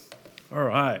All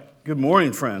right. Good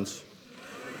morning, friends.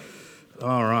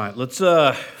 All right. Let's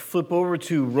flip over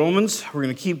to Romans. We're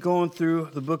going to keep going through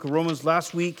the book of Romans.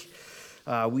 Last week,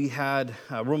 we had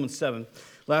Romans 7.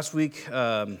 Last week,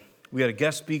 we had a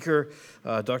guest speaker.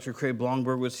 Dr. Craig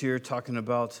Blomberg was here talking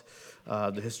about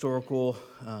the historical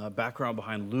background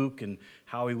behind Luke and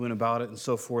how he went about it and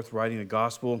so forth, writing the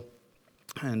gospel.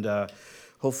 And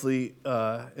hopefully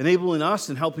enabling us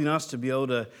and helping us to be able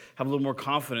to have a little more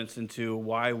confidence into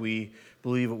why we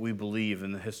believe what we believe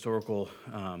and the historical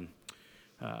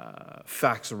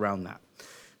facts around that.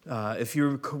 If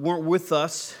you weren't with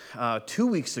us 2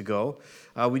 weeks ago,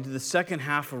 we did the second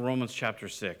half of Romans chapter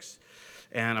 6.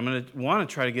 And I'm going to want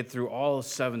to try to get through all of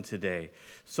 7 today.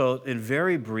 So in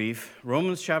very brief,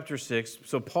 Romans chapter 6,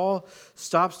 so Paul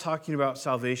stops talking about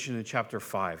salvation in chapter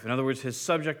 5. In other words, his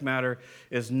subject matter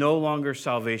is no longer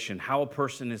salvation, how a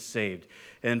person is saved.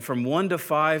 And from 1 to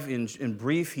 5, in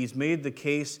brief, he's made the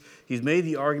case, he's made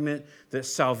the argument that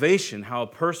salvation, how a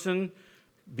person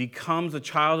becomes a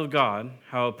child of God,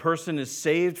 how a person is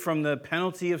saved from the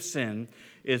penalty of sin,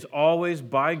 is always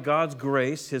by God's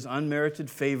grace, his unmerited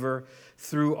favor,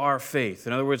 through our faith.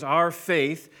 In other words, our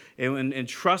faith and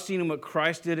trusting in what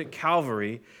Christ did at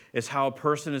Calvary is how a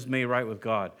person is made right with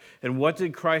God. And what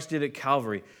did Christ did at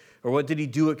Calvary? Or what did he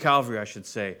do at Calvary, I should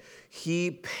say?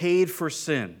 He paid for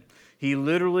sin. He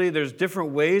literally, there's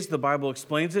different ways the Bible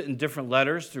explains it in different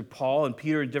letters through Paul and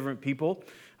Peter and different people.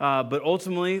 But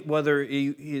ultimately, whether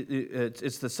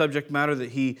it's the subject matter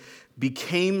that he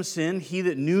became sin, he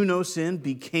that knew no sin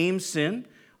became sin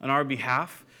on our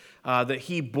behalf, that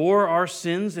he bore our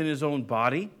sins in his own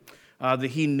body,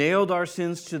 that he nailed our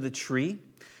sins to the tree,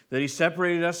 that he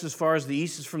separated us as far as the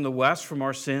east is from the west from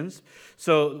our sins.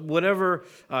 So whatever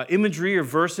imagery or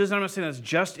verses, I'm not saying that's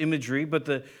just imagery, but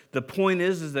the point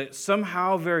is that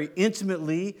somehow very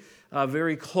intimately,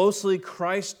 very closely,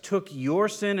 Christ took your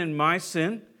sin and my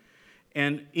sin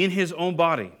and in his own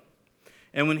body.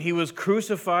 And when he was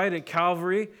crucified at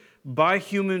Calvary by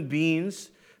human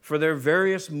beings for their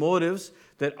various motives,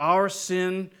 that our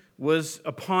sin was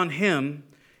upon him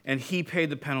and he paid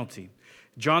the penalty.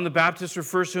 John the Baptist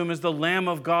refers to him as the Lamb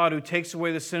of God who takes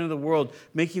away the sin of the world,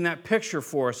 making that picture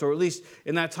for us, or at least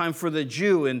in that time for the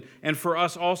Jew and for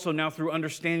us also now through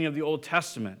understanding of the Old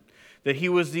Testament. That he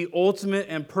was the ultimate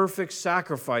and perfect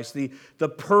sacrifice, the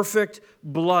perfect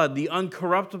blood, the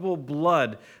uncorruptible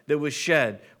blood that was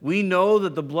shed. We know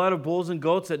that the blood of bulls and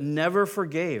goats that never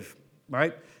forgave,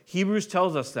 right? Hebrews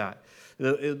tells us that.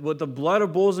 What the blood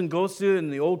of bulls and goats do in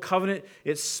the old covenant,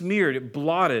 it smeared, it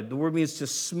blotted. The word means to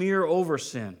smear over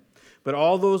sin. But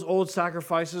all those old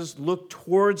sacrifices look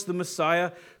towards the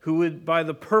Messiah who would, by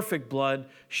the perfect blood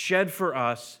shed for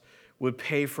us, would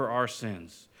pay for our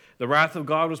sins. The wrath of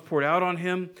God was poured out on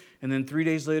him, and then 3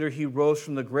 days later he rose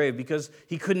from the grave because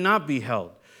he could not be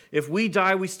held. If we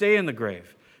die, we stay in the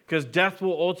grave because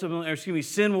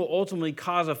sin will ultimately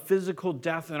cause a physical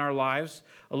death in our lives,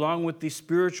 along with the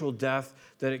spiritual death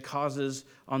that it causes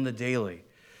on the daily.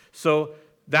 So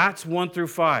that's 1 through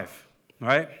 5,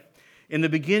 right? In the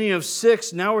beginning of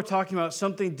 6, now we're talking about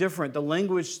something different. The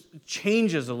language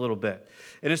changes a little bit,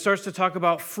 and it starts to talk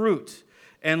about fruit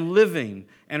and living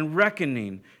and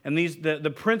reckoning and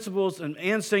the principles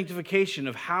and sanctification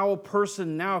of how a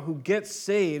person now who gets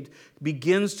saved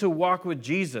begins to walk with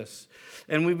Jesus.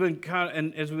 And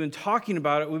as we've been talking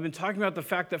about it, we've been talking about the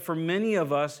fact that for many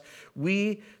of us,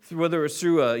 whether it's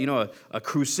through a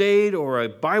crusade or a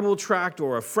Bible tract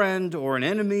or a friend or an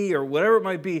enemy or whatever it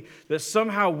might be, that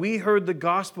somehow we heard the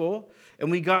gospel and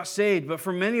we got saved. But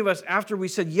for many of us, after we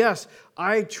said, yes,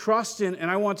 I trust in and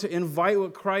I want to invite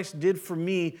what Christ did for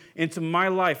me into my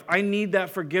life. I need that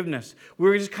forgiveness. We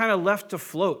were just kind of left to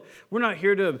float. We're not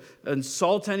here to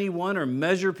insult anyone or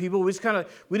measure people. We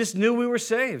just knew we were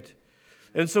saved.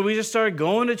 And so we just started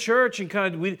going to church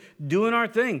and doing our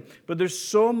thing. But there's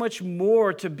so much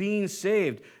more to being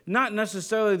saved. Not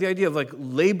necessarily the idea of like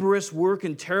laborious work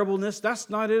and terribleness. That's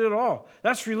not it at all.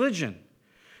 That's religion.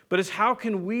 But it's how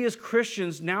can we as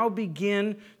Christians now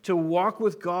begin to walk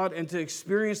with God and to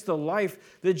experience the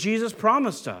life that Jesus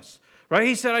promised us, right?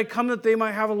 He said, I come that they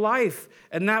might have a life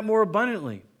and that more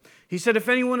abundantly. He said, if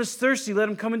anyone is thirsty, let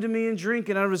him come into me and drink,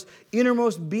 and out of his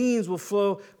innermost beings will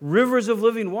flow rivers of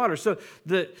living water. So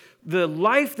the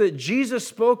life that Jesus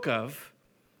spoke of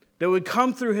that would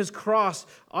come through his cross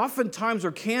oftentimes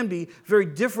or can be very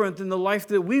different than the life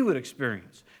that we would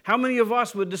experience. How many of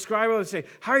us would describe it and say,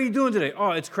 how are you doing today?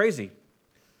 Oh, it's crazy.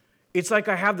 It's like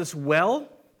I have this well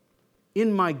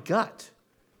in my gut,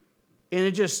 and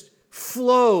it just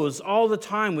flows all the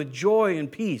time with joy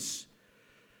and peace.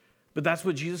 But that's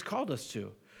what Jesus called us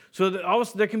to. So that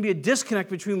also there can be a disconnect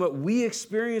between what we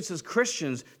experience as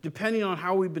Christians, depending on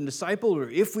how we've been discipled or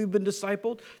if we've been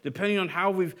discipled, depending on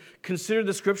how we've considered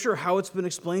the Scripture, how it's been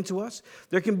explained to us.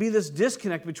 There can be this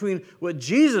disconnect between what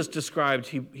Jesus described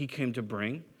he came to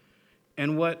bring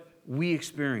and what we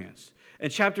experience.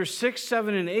 And chapter 6,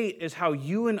 7, and 8 is how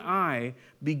you and I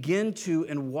begin to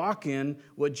and walk in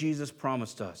what Jesus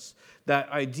promised us. That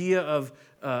idea of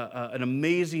an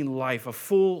amazing life, a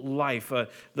full life,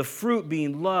 the fruit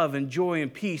being love and joy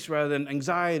and peace rather than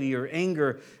anxiety or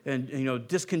anger and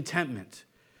discontentment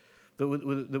that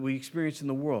we experience in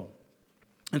the world.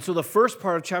 And so the first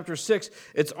part of chapter 6,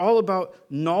 it's all about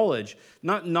knowledge.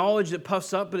 Not knowledge that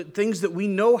puffs up, but things that we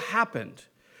know happened.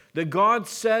 That God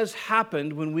says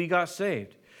happened when we got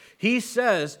saved. He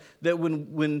says that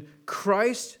when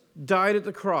Christ died at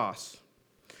the cross,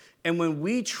 and when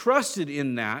we trusted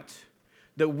in that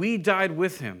we died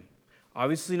with him.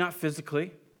 Obviously not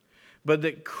physically, but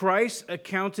that Christ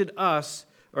accounted us,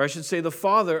 or I should say the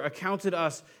Father accounted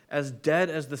us as dead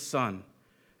as the Son,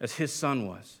 as his Son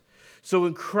was. So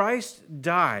when Christ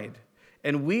died,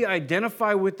 and we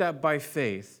identify with that by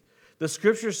faith, the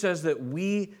Scripture says that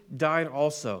we died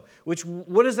also.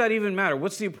 What does that even matter?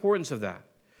 What's the importance of that?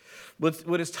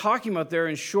 What it's talking about there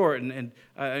in short, and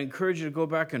I encourage you to go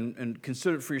back and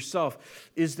consider it for yourself,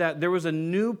 is that there was a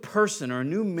new person or a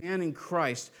new man in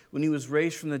Christ when he was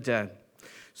raised from the dead.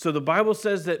 So the Bible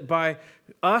says that by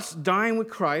us dying with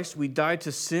Christ, we died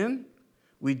to sin,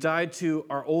 we died to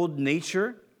our old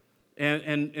nature,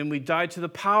 and we died to the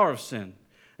power of sin.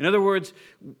 In other words,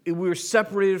 we were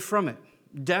separated from it.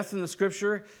 Death in the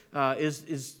Scripture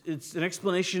it's an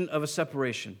explanation of a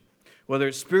separation. Whether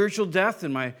it's spiritual death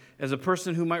as a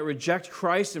person who might reject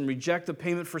Christ and reject the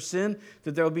payment for sin,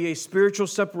 that there will be a spiritual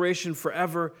separation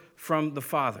forever from the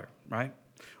Father, right?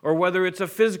 Or whether it's a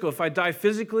physical. If I die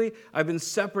physically, I've been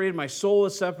separated. My soul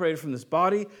is separated from this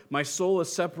body. My soul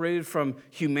is separated from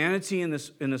humanity in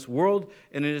this world,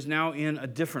 and it is now in a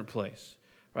different place,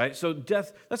 right? So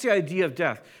death, that's the idea of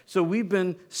death. So we've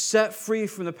been set free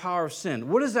from the power of sin.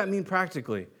 What does that mean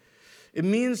practically? It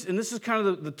means, and this is kind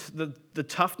of the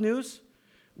tough news,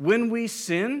 when we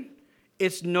sin,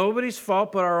 it's nobody's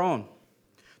fault but our own.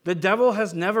 The devil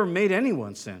has never made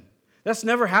anyone sin. That's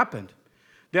never happened.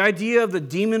 The idea of the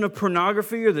demon of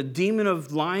pornography or the demon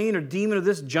of lying or demon of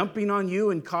this jumping on you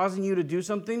and causing you to do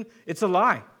something, it's a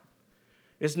lie.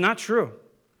 It's not true.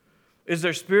 Is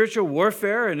there spiritual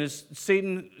warfare, and is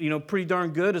Satan, pretty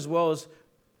darn good, as well as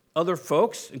other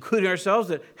folks, including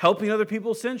ourselves, at helping other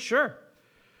people sin? Sure.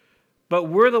 But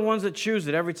we're the ones that choose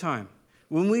it every time.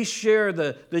 When we share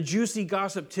the juicy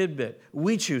gossip tidbit,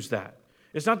 we choose that.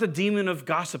 It's not the demon of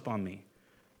gossip on me.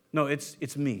 No,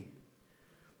 it's me.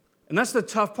 And that's the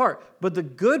tough part. But the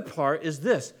good part is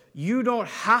this. You don't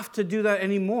have to do that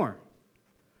anymore.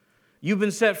 You've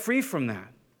been set free from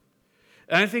that.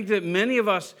 And I think that many of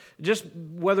us, just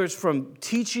whether it's from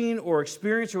teaching or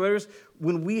experience or whatever it is,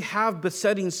 when we have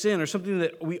besetting sin or something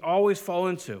that we always fall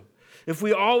into, if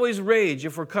we always rage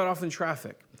if we're cut off in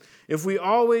traffic, if we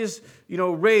always,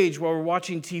 rage while we're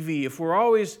watching TV, if we're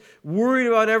always worried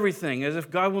about everything as if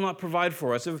God will not provide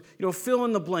for us, if, fill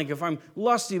in the blank, if I'm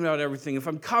lusting about everything, if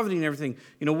I'm coveting everything,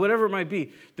 whatever it might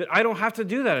be, that I don't have to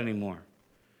do that anymore.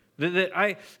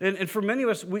 And for many of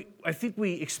us, I think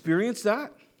we experience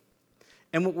that.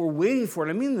 And what we're waiting for,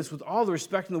 and I mean this with all the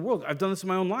respect in the world, I've done this in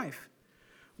my own life.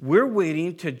 We're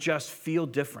waiting to just feel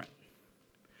different.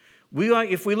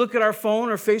 If we look at our phone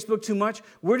or Facebook too much,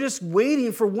 we're just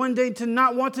waiting for one day to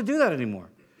not want to do that anymore.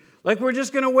 Like we're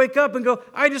just going to wake up and go,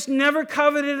 I just never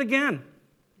coveted again.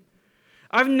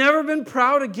 I've never been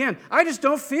proud again. I just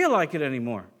don't feel like it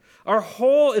anymore.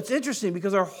 It's interesting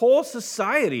because our whole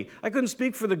society, I couldn't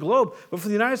speak for the globe, but for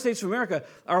the United States of America,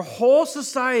 our whole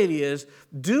society is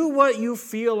do what you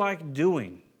feel like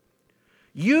doing.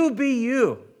 You be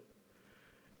you.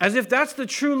 As if that's the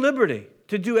true liberty.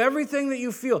 To do everything that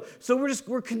you feel. So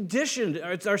we're conditioned.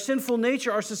 It's our sinful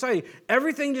nature, our society.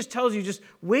 Everything just tells you, just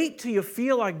wait till you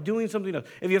feel like doing something else.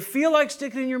 If you feel like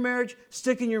sticking in your marriage,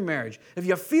 stick in your marriage. If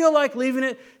you feel like leaving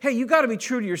it, hey, you got to be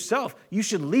true to yourself. You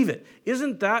should leave it.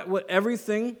 Isn't that what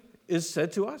everything is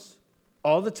said to us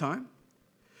all the time?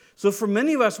 So for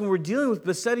many of us, when we're dealing with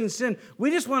besetting sin,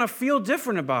 we just want to feel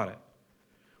different about it.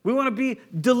 We want to be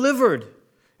delivered.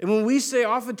 And when we say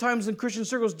oftentimes in Christian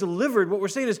circles, delivered, what we're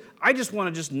saying is, I just want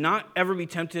to just not ever be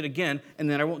tempted again, and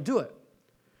then I won't do it.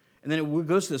 And then it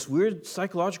goes to this weird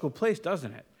psychological place,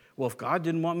 doesn't it? Well, if God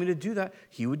didn't want me to do that,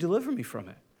 he would deliver me from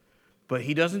it. But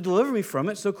he doesn't deliver me from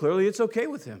it, so clearly it's okay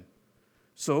with him.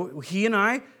 So he and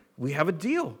I, we have a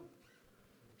deal.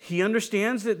 He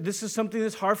understands that this is something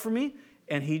that's hard for me,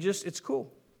 and it's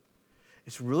cool.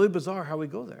 It's really bizarre how we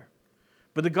go there.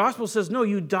 But the gospel says, no,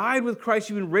 you died with Christ,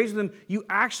 you've been raised with him, you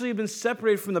actually have been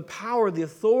separated from the power, the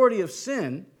authority of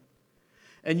sin,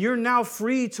 and you're now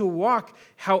free to walk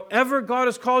however God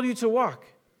has called you to walk.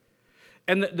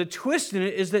 And the twist in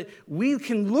it is that we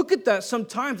can look at that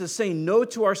sometimes as saying no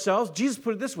to ourselves. Jesus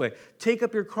put it this way, take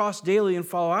up your cross daily and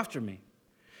follow after me.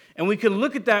 And we can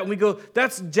look at that and we go,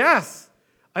 that's death.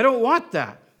 I don't want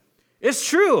that. It's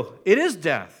true. It is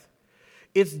death.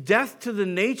 It's death to the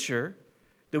nature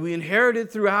that we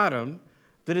inherited through Adam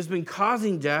that has been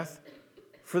causing death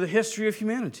for the history of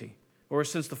humanity, or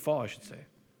since the fall, I should say.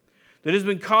 That has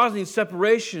been causing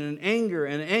separation and anger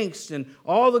and angst and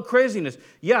all the craziness.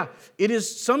 Yeah, it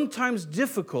is sometimes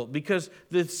difficult because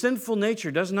the sinful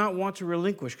nature does not want to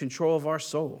relinquish control of our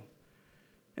soul.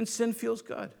 And sin feels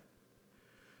good.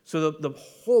 So the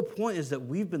whole point is that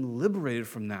we've been liberated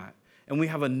from that, and we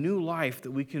have a new life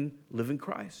that we can live in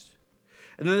Christ.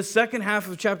 And then the second half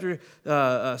of chapter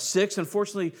 6,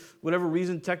 unfortunately, whatever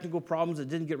reason, technical problems, it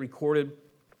didn't get recorded.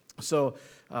 So,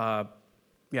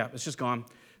 it's just gone.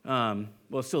 Well,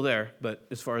 it's still there, but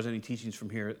as far as any teachings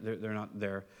from here, they're not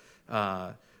there.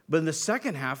 But in the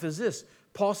second half is this.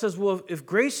 Paul says, well, if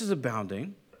grace is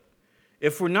abounding,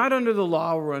 if we're not under the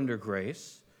law, we're under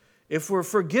grace. If we're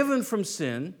forgiven from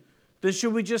sin, then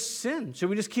should we just sin? Should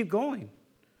we just keep going? And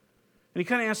he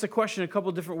kind of asked the question a couple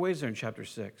of different ways there in chapter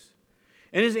 6.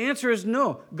 And his answer is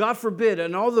no, God forbid.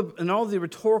 And all the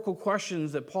rhetorical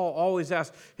questions that Paul always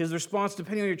asks, his response,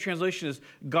 depending on your translation, is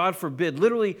God forbid.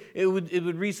 Literally, it would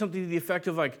read something to the effect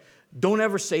of like, don't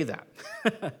ever say that,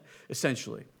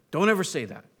 essentially. Don't ever say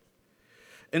that.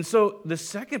 And so the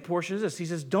second portion is this. He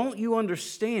says, don't you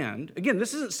understand? Again,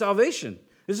 this isn't salvation.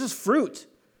 This is fruit.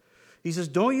 He says,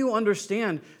 don't you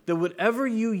understand that whatever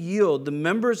you yield the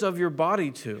members of your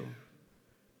body to,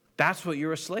 that's what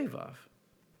you're a slave of?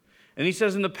 And he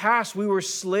says, in the past, we were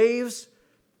slaves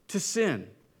to sin.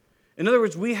 In other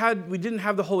words, we didn't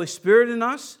have the Holy Spirit in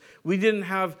us. We didn't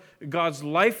have God's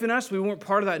life in us. We weren't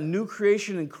part of that new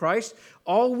creation in Christ.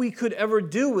 All we could ever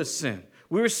do was sin.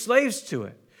 We were slaves to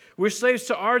it. We're slaves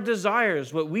to our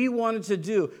desires, what we wanted to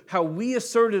do, how we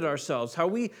asserted ourselves,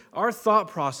 our thought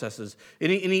processes. And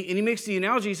he makes the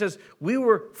analogy, he says, we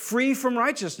were free from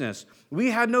righteousness. We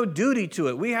had no duty to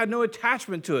it. We had no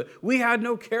attachment to it. We had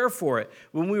no care for it.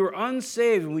 When we were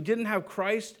unsaved and we didn't have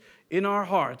Christ in our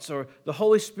hearts or the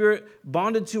Holy Spirit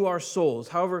bonded to our souls,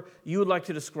 however you would like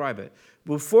to describe it.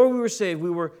 Before we were saved,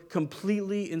 we were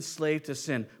completely enslaved to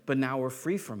sin, but now we're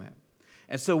free from it.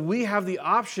 And so we have the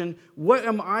option, what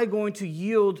am I going to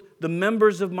yield the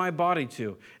members of my body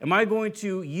to? Am I going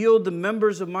to yield the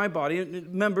members of my body,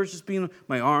 members just being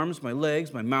my arms, my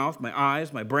legs, my mouth, my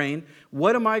eyes, my brain,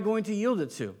 what am I going to yield it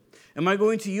to? Am I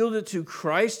going to yield it to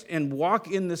Christ and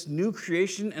walk in this new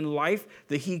creation and life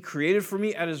that he created for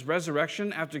me at his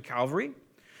resurrection after Calvary?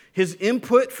 His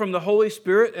input from the Holy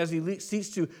Spirit as he seeks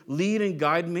to lead and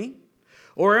guide me?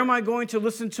 Or am I going to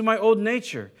listen to my old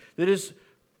nature that is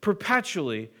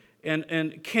perpetually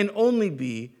and can only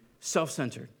be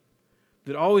self-centered,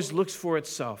 that always looks for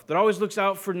itself, that always looks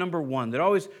out for number one, that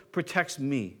always protects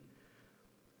me?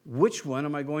 Which one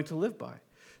am I going to live by?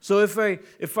 So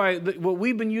what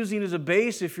we've been using as a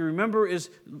base, if you remember, is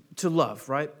to love,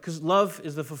 right? Because love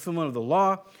is the fulfillment of the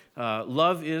law.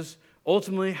 Love is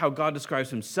ultimately how God describes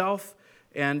himself,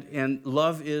 and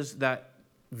love is that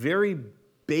very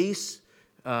base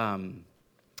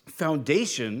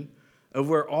foundation of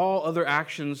where all other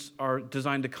actions are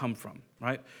designed to come from,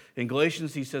 right? In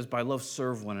Galatians, he says, by love,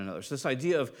 serve one another. So this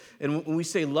idea of, and when we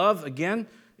say love, again,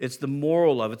 it's the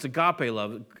moral love. It's agape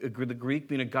love, the Greek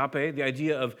being agape, the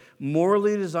idea of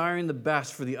morally desiring the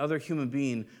best for the other human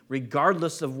being,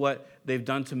 regardless of what they've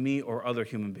done to me or other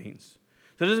human beings.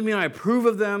 So it doesn't mean I approve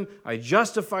of them, I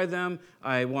justify them,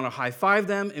 I want to high-five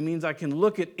them. It means I can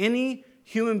look at any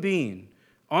human being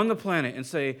on the planet and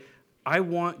say, I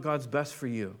want God's best for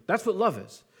you. That's what love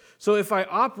is. So if I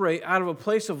operate out of a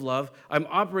place of love, I'm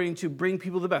operating to bring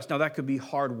people the best. Now, that could be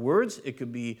hard words. It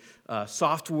could be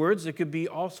soft words. It could be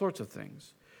all sorts of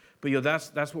things. But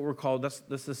that's what we're called. That's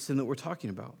the sin that we're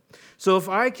talking about. So if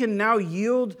I can now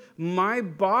yield my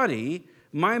body,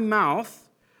 my mouth,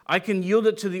 I can yield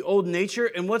it to the old nature.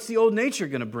 And what's the old nature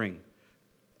going to bring?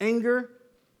 Anger,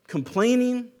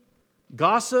 complaining,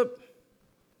 gossip,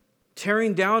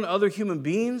 tearing down other human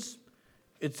beings.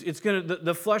 It's going to,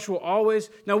 the flesh will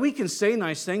always, now we can say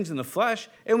nice things in the flesh,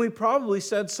 and we probably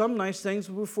said some nice things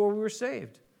before we were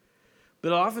saved.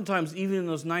 But oftentimes, even in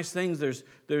those nice things,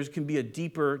 there can be a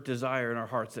deeper desire in our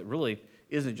hearts that really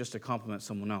isn't just to compliment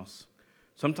someone else.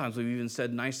 Sometimes we've even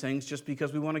said nice things just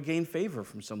because we want to gain favor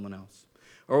from someone else.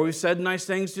 Or we've said nice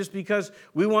things just because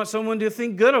we want someone to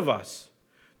think good of us.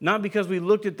 Not because we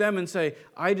looked at them and say,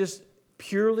 I just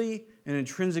purely and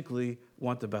intrinsically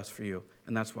want the best for you.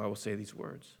 And that's why I will say these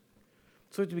words.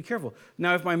 So we have to be careful.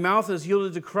 Now, if my mouth is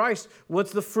yielded to Christ,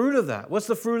 what's the fruit of that? What's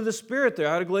the fruit of the Spirit there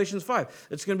out of Galatians 5?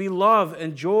 It's going to be love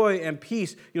and joy and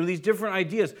peace, these different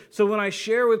ideas. So when I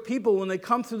share with people, when they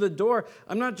come through the door,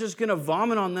 I'm not just going to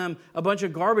vomit on them a bunch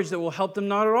of garbage that will help them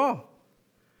not at all.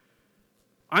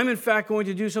 I'm, in fact, going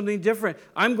to do something different.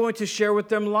 I'm going to share with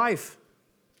them life.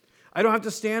 I don't have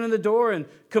to stand in the door and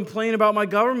complain about my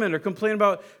government or complain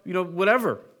about,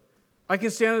 whatever. I can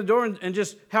stand in the door and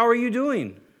just, how are you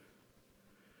doing?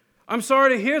 I'm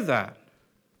sorry to hear that.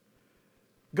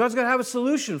 God's got to have a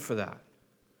solution for that.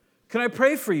 Can I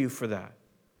pray for you for that?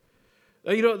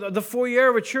 The foyer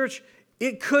of a church,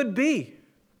 it could be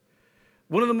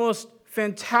one of the most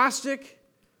fantastic,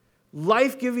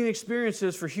 life-giving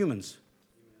experiences for humans.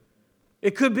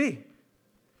 It could be.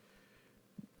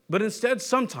 But instead,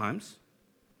 sometimes,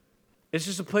 it's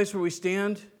just a place where we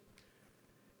stand,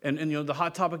 and the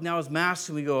hot topic now is masks,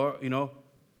 and we go,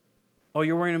 oh,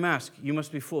 you're wearing a mask. You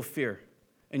must be full of fear,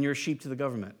 and you're a sheep to the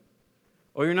government.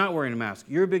 Oh, you're not wearing a mask.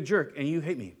 You're a big jerk, and you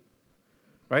hate me.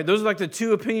 Right? Those are like the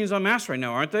two opinions on masks right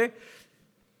now, aren't they?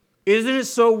 Isn't it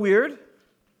so weird?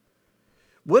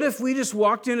 What if we just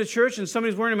walked into church and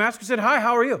somebody's wearing a mask and said, hi,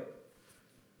 how are you?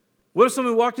 What if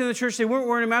somebody walked into the church, they weren't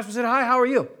wearing a mask and said, hi, how are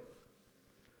you?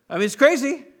 I mean, it's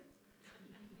crazy.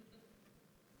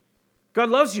 God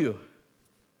loves you.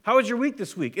 How was your week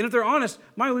this week? And if they're honest,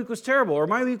 my week was terrible, or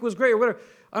my week was great, or whatever.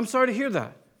 I'm sorry to hear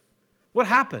that. What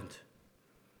happened?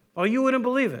 Oh, you wouldn't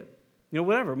believe it.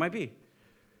 Whatever it might be.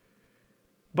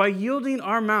 By yielding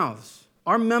our mouths,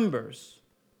 our members,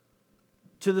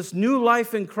 to this new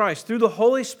life in Christ through the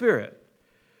Holy Spirit,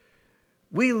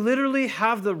 we literally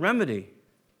have the remedy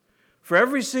for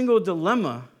every single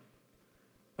dilemma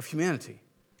of humanity.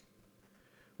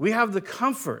 We have the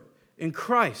comfort in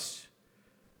Christ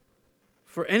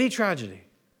for any tragedy.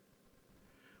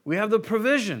 We have the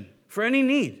provision for any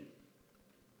need.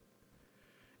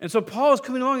 And so Paul is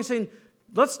coming along and saying,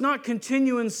 let's not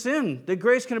continue in sin that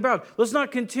grace can abound. Let's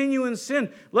not continue in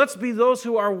sin. Let's be those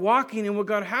who are walking in what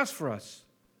God has for us.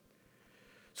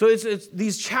 So it's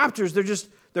these chapters,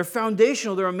 they're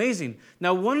foundational, they're amazing.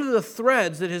 Now, one of the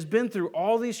threads that has been through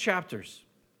all these chapters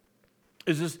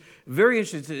is this very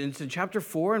interesting. It's in chapter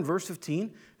 4 and verse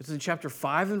 15. It's in chapter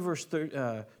 5 and verse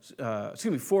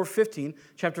 4:15.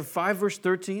 Chapter 5, verse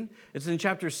 13. It's in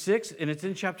chapter 6, and it's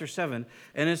in chapter 7.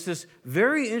 And it's this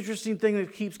very interesting thing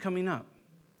that keeps coming up.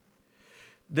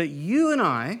 That you and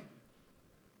I,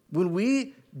 when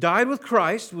we died with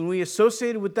Christ, when we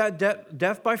associated with that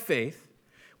death by faith,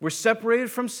 we're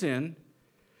separated from sin.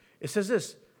 It says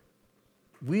this,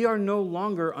 we are no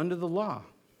longer under the law.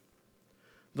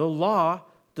 The law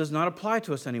does not apply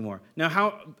to us anymore. Now,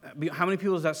 how many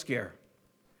people does that scare?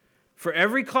 For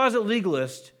every closet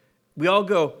legalist, we all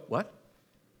go, what?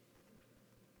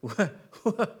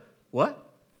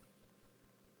 What?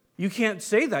 You can't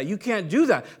say that. You can't do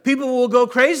that. People will go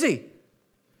crazy.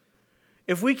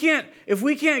 If we can't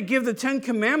give the 10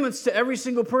 Commandments to every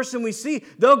single person we see,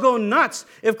 they'll go nuts.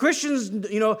 If Christians,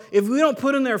 if we don't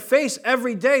put in their face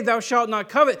every day, thou shalt not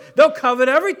covet, they'll covet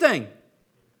everything.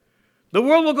 The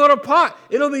world will go to pot.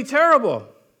 It'll be terrible.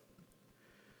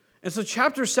 And so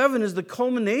chapter 7 is the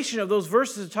culmination of those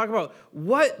verses to talk about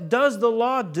what does the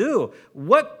law do?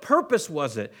 What purpose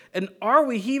was it? And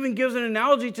he even gives an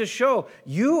analogy to show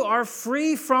you are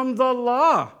free from the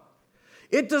law.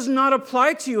 It does not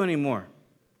apply to you anymore.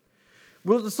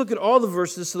 Well, let's look at all the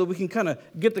verses so that we can kind of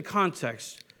get the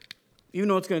context, even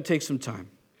though it's going to take some time.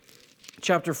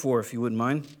 Chapter 4, if you wouldn't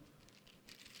mind.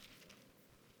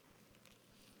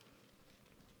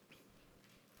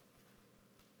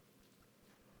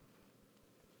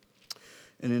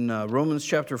 And in Romans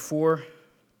chapter 4,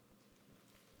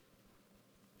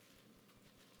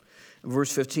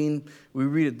 verse 15, we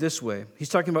read it this way. He's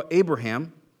talking about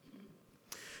Abraham.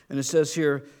 And it says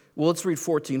here, well, let's read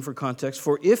 14 for context.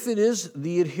 For if it is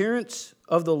the adherents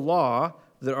of the law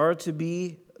that are to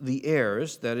be the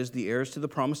heirs, that is, the heirs to the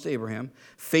promise to Abraham,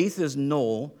 faith is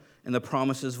null and the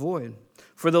promise is void.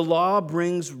 For the law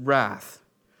brings wrath.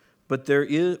 But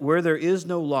where there is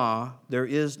no law, there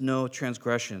is no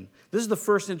transgression. This is the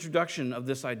first introduction of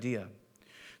this idea.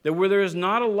 That where there is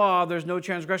not a law, there's no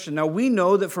transgression. Now we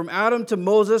know that from Adam to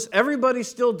Moses, everybody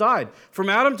still died. From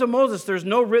Adam to Moses, there's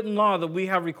no written law that we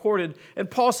have recorded. And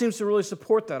Paul seems to really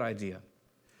support that idea.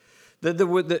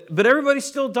 But everybody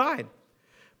still died.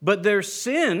 But their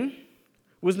sin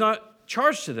was not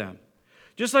charged to them.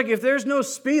 Just like if there's no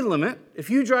speed limit, if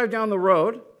you drive down the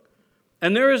road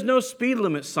and there is no speed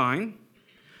limit sign,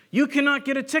 you cannot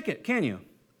get a ticket, can you?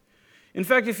 In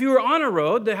fact, if you were on a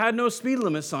road that had no speed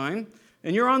limit sign,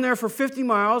 and you're on there for 50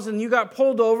 miles, and you got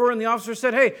pulled over, and the officer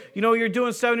said, hey, you're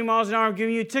doing 70 miles an hour, I'm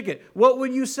giving you a ticket, what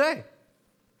would you say?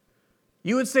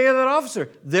 You would say to that officer,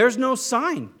 there's no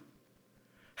sign.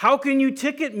 How can you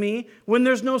ticket me when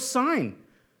there's no sign?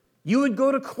 You would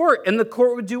go to court, and the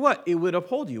court would do what? It would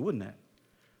uphold you, wouldn't it?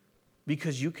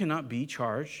 Because you cannot be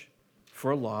charged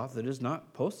for a law that is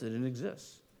not posted and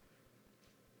exists.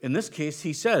 In this case,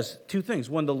 he says two things.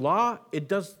 One, the law, it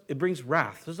brings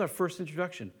wrath. This is our first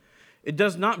introduction. It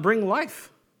does not bring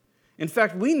life. In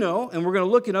fact, we know, and we're going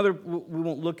to look we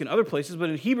won't look in other places, but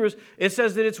in Hebrews, it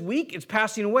says that it's weak, it's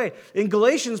passing away. In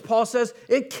Galatians, Paul says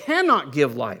it cannot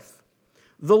give life.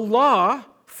 The law,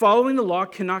 following the law,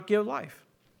 cannot give life.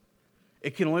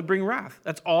 It can only bring wrath.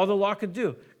 That's all the law could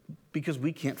do, because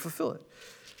we can't fulfill it.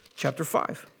 Chapter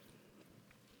 5.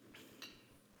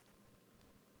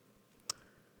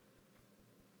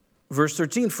 Verse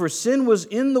 13, for sin was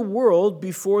in the world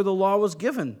before the law was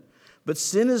given, but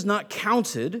sin is not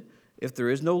counted if there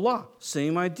is no law.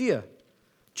 Same idea.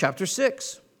 Chapter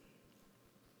 6.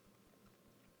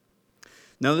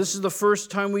 Now this is the first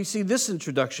time we see this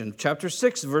introduction. Chapter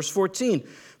 6, verse 14.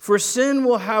 For sin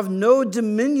will have no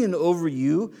dominion over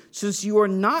you, since you are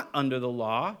not under the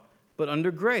law, but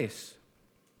under grace.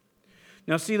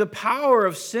 Now see, the power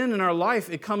of sin in our life,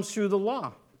 it comes through the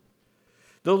law.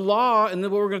 The law, and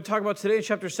what we're going to talk about today in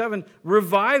chapter 7,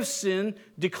 revives sin,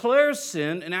 declares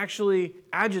sin, and actually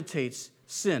agitates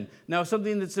sin. Now,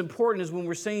 something that's important is when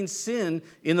we're saying sin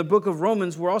in the book of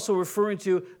Romans, we're also referring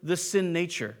to the sin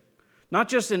nature. Not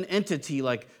just an entity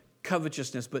like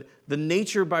covetousness, but the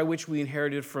nature by which we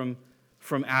inherited from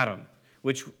Adam,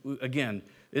 which, again,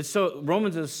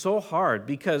 Romans is so hard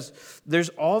because there's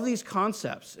all these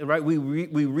concepts, right? We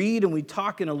read and we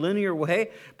talk in a linear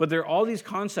way, but there are all these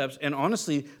concepts, and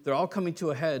honestly, they're all coming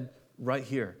to a head right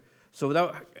here. So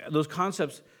without those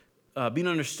concepts being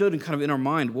understood and kind of in our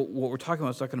mind, what we're talking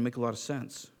about is not going to make a lot of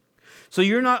sense. So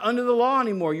you're not under the law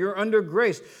anymore. You're under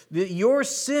grace. Your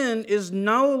sin is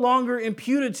no longer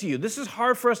imputed to you. This is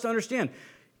hard for us to understand.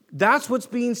 That's what's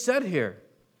being said here.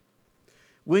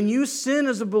 When you sin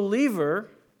as a believer,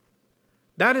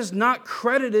 that is not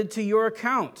credited to your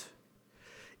account.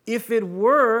 If it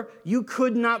were, you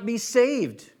could not be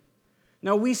saved.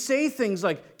 Now, we say things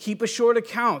like, keep a short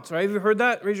account, right? Have you heard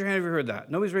that? Raise your hand if you heard that.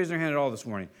 Nobody's raising their hand at all this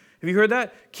morning. Have you heard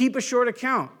that? Keep a short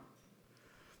account.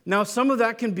 Now, some of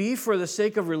that can be for the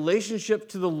sake of relationship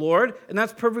to the Lord, and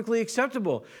that's perfectly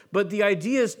acceptable. But the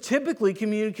idea is typically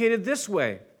communicated this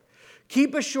way.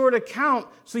 Keep a short account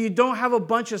so you don't have a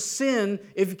bunch of sin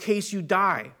in case you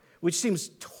die, which seems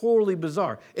totally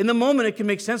bizarre. In the moment, it can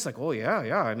make sense, like, oh, yeah,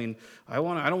 I mean, I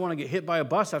don't want to get hit by a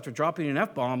bus after dropping an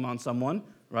F-bomb on someone,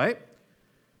 right?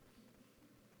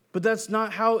 But that's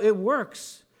not how it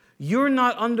works. You're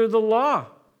not under the law.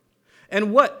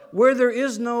 And what? Where there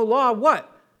is no law, what?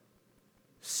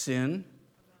 Sin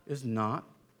is not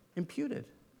imputed,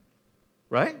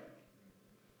 right?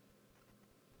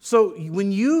 So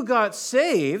when you got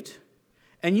saved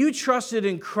and you trusted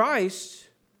in Christ,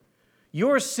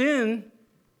 your sin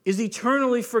is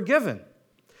eternally forgiven.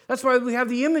 That's why we have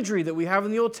the imagery that we have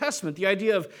in the Old Testament, the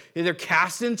idea of they're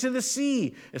cast into the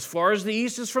sea, as far as the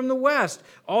east is from the west.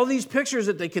 All these pictures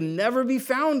that they can never be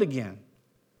found again.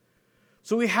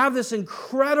 So we have this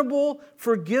incredible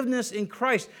forgiveness in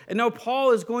Christ. And now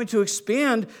Paul is going to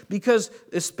expand because,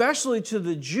 especially to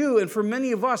the Jew, and for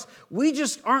many of us, we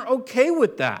just aren't okay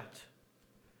with that.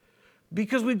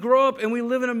 Because we grow up and we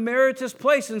live in a meritorious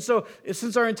place. And so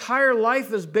since our entire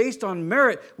life is based on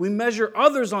merit, we measure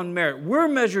others on merit. We're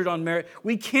measured on merit.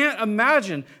 We can't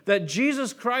imagine that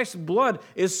Jesus Christ's blood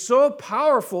is so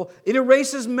powerful, it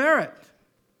erases merit.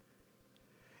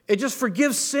 It just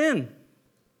forgives sin.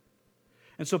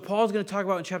 And so Paul's going to talk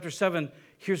about in chapter 7,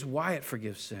 here's why it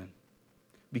forgives sin.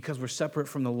 Because we're separate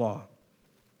from the law.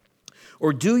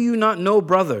 Or do you not know,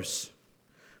 brothers?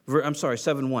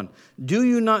 7:1. Do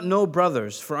you not know,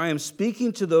 brothers, for I am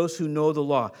speaking to those who know the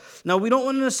law. Now, we don't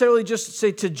want to necessarily just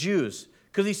say to Jews,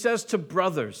 because he says to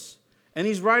brothers. And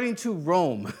he's writing to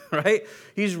Rome, right?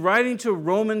 He's writing to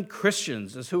Roman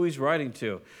Christians is who he's writing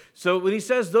to. So when he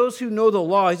says those who know the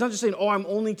law, he's not just saying, oh, I'm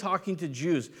only talking to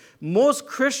Jews. Most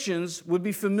Christians would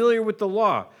be familiar with the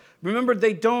law. Remember,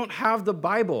 they don't have the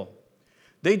Bible.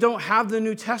 They don't have the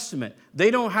New Testament.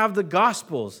 They don't have the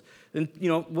Gospels. And,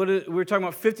 we're talking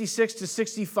about 56 to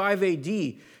 65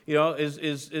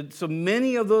 AD, so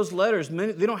many of those letters,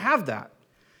 they don't have that.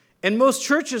 And most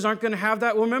churches aren't going to have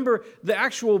that. Remember, the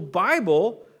actual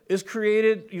Bible is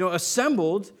created,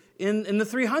 assembled in the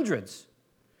 300s.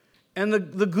 And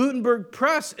the Gutenberg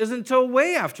press isn't until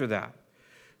way after that.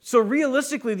 So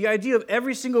realistically, the idea of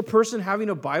every single person having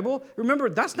a Bible, remember,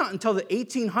 that's not until the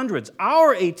 1800s,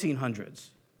 our 1800s,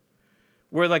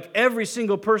 where like every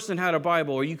single person had a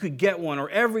Bible, or you could get one, or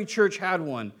every church had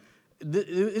one.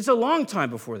 It's a long time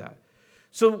before that.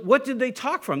 So what did they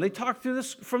talk from? They talked through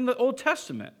this from the Old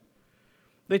Testament.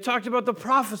 They talked about the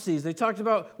prophecies. They talked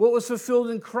about what was fulfilled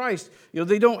in Christ.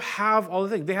 They don't have all the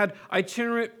things. They had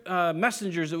itinerant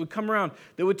messengers that would come around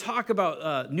that would talk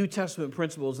about New Testament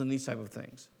principles and these type of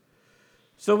things.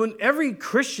 So when every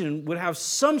Christian would have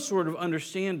some sort of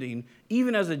understanding,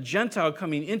 even as a Gentile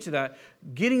coming into that,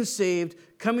 getting saved,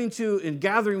 coming to and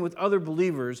gathering with other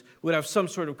believers, would have some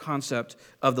sort of concept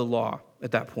of the law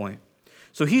at that point.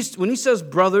 So when he says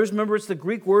brothers, remember it's the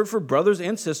Greek word for brothers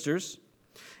and sisters.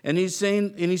 And he's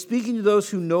speaking to those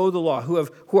who know the law,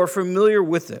 who are familiar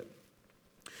with it.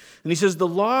 And he says, the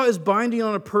law is binding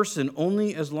on a person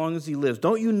only as long as he lives.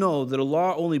 Don't you know that a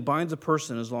law only binds a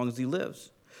person as long as he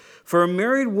lives? For a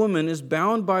married woman is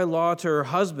bound by law to her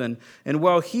husband, and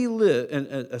while he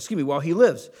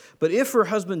lives. But if her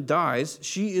husband dies,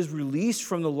 she is released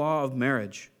from the law of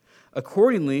marriage.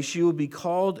 Accordingly, she will be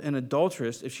called an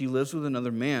adulteress if she lives with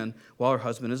another man while her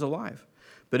husband is alive.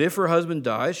 But if her husband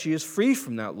dies, she is free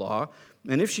from that law,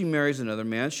 and if she marries another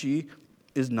man, she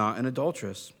is not an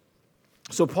adulteress.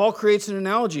 So Paul creates an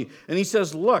analogy, and he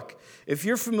says, look, if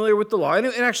you're familiar with the law, and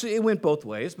actually it went both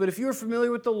ways, but if you're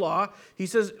familiar with the law, he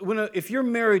says, if you're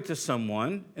married to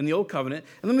someone in the Old Covenant,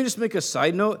 and let me just make a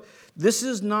side note, this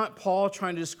is not Paul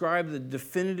trying to describe the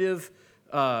definitive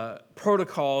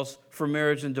protocols for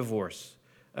marriage and divorce.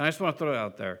 And I just want to throw it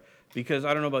out there. Because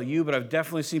I don't know about you, but I've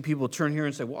definitely seen people turn here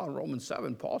and say, well, in Romans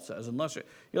 7, Paul says, unless you're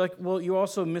like, well, you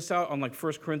also miss out on like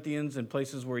 1 Corinthians and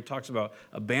places where he talks about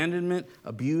abandonment,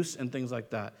 abuse, and things like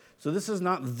that. So this is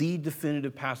not the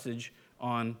definitive passage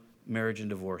on marriage and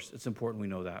divorce. It's important we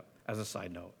know that as a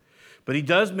side note. But he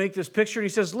does make this picture, and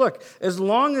he says, look, as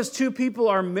long as two people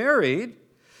are married,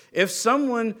 if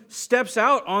someone steps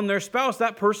out on their spouse,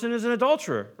 that person is an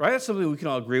adulterer, right? That's something we can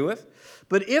all agree with.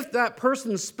 But if that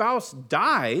person's spouse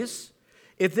dies,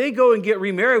 if they go and get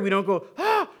remarried, we don't go,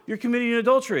 you're committing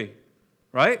adultery,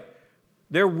 right?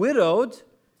 They're widowed,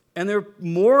 and they're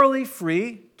morally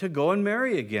free to go and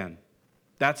marry again.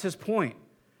 That's his point.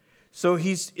 So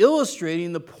he's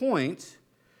illustrating the point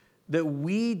that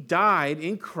we died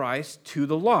in Christ to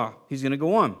the law. He's going to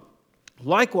go on.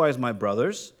 Likewise, my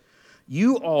brothers,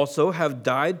 you also have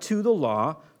died to the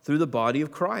law through the body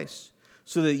of Christ,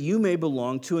 so that you may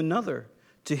belong to another,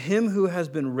 to him who has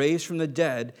been raised from the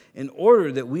dead, in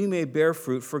order that we may bear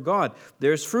fruit for God.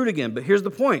 There's fruit again, but here's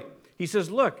the point. He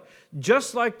says, look,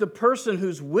 just like the person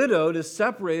who's widowed is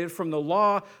separated from the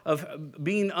law of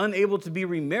being unable to be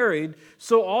remarried,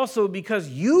 so also because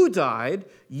you died,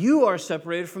 you are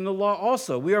separated from the law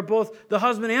also. We are both the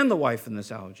husband and the wife in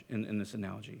this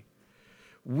analogy.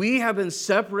 We have been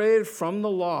separated from the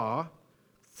law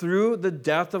through the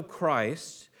death of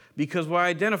Christ because we're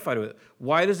identified with it.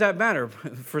 Why does that matter?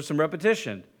 For some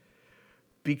repetition.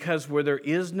 Because where there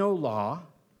is no law,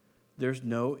 there's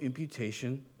no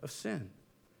imputation of sin.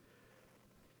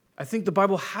 I think the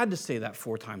Bible had to say that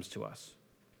 4 times to us,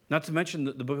 not to mention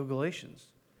the book of Galatians.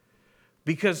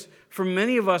 Because for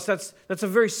many of us, that's a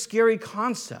very scary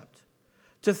concept,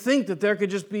 to think that there could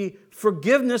just be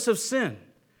forgiveness of sin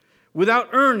without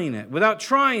earning it, without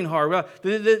trying hard, that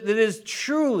it is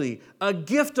truly a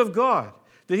gift of God.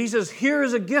 That he says, here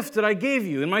is a gift that I gave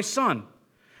you in my Son,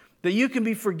 that you can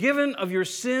be forgiven of your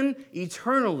sin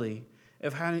eternally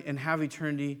and have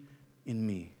eternity in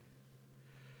me.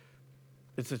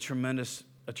 It's a tremendous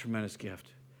gift.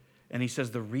 And he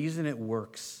says the reason it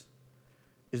works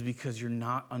is because you're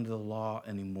not under the law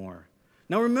anymore.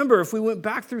 Now remember, if we went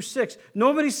back through 6,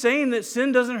 nobody's saying that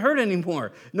sin doesn't hurt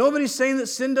anymore. Nobody's saying that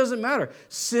sin doesn't matter.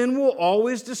 Sin will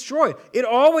always destroy. It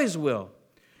always will.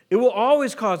 It will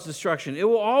always cause destruction. It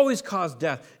will always cause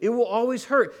death. It will always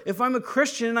hurt. If I'm a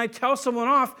Christian and I tell someone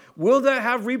off, will that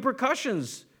have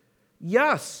repercussions?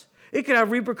 Yes. It could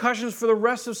have repercussions for the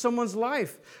rest of someone's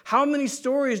life. How many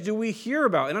stories do we hear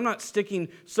about? And I'm not sticking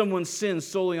someone's sin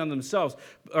solely on themselves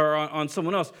or on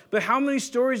someone else, but how many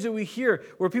stories do we hear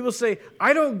where people say,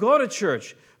 I don't go to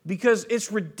church because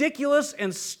it's ridiculous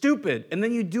and stupid. And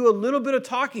then you do a little bit of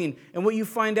talking, and what you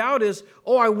find out is,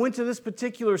 oh, I went to this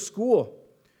particular school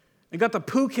and got the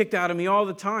poo kicked out of me all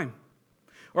the time.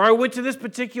 Or I went to this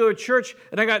particular church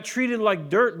and I got treated like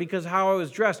dirt because of how I was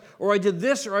dressed. Or I did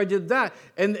this or I did that.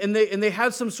 And they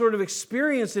had some sort of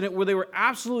experience in it where they were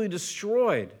absolutely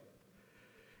destroyed.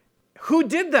 Who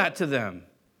did that to them?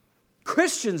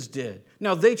 Christians did.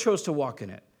 Now, they chose to walk in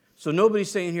it. So nobody's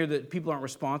saying here that people aren't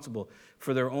responsible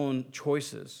for their own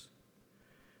choices.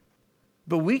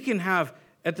 But we can have,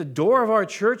 at the door of our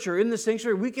church or in the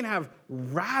sanctuary, we can have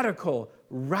radical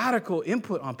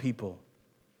input on people.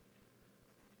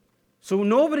 So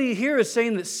nobody here is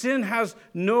saying that sin has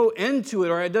no end to it,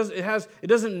 or it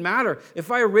doesn't matter. If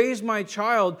I raise my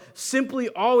child simply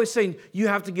always saying, you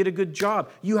have to get a good job,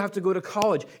 you have to go to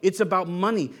college, it's about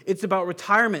money, it's about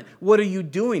retirement, what are you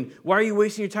doing? Why are you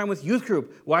wasting your time with youth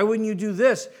group? Why wouldn't you do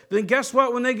this? Then guess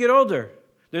what, when they get older?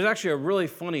 There's actually a really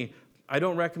funny, I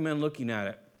don't recommend looking at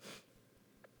it,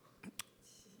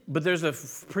 but there's a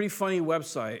pretty funny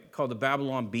website called the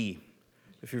Babylon Bee,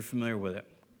 if you're familiar with it.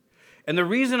 And the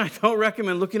reason I don't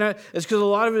recommend looking at it is because a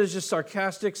lot of it is just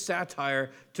sarcastic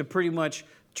satire to pretty much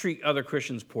treat other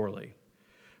Christians poorly.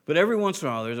 But every once in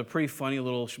a while, there's a pretty funny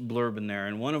little blurb in there.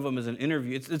 And one of them is an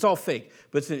interview. It's all fake,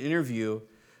 but it's an interview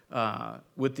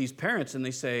with these parents. And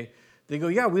they go,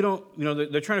 yeah, we don't,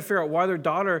 they're trying to figure out why their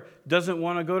daughter doesn't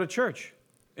want to go to church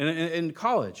in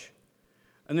college.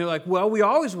 And they're like, well, we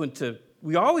always went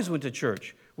to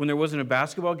church. When there wasn't a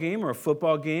basketball game or a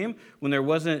football game, when there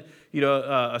wasn't,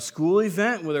 a school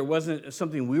event, when there wasn't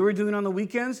something we were doing on the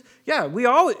weekends, yeah,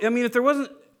 if there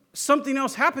wasn't something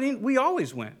else happening, we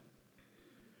always went.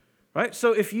 Right?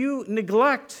 So if you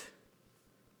neglect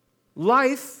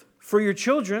life for your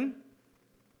children,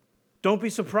 don't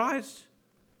be surprised.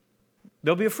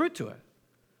 There'll be a fruit to it.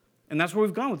 And that's where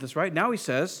we've gone with this, right? Now he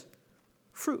says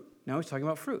fruit. Now he's talking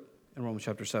about fruit in Romans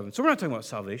chapter 7. So we're not talking about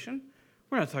salvation.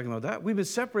 We're not talking about that. We've been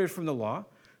separated from the law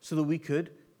so that we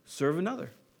could serve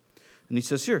another. And he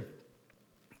says here,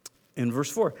 in verse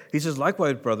 4, he says,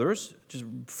 likewise, brothers, just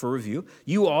for review,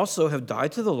 you also have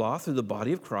died to the law through the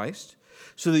body of Christ,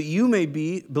 so that you may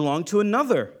belong to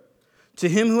another, to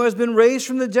him who has been raised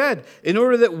from the dead, in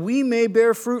order that we may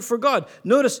bear fruit for God.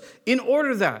 Notice, in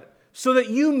order that, so that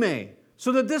you may,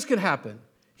 so that this can happen.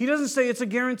 He doesn't say it's a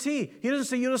guarantee. He doesn't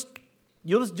say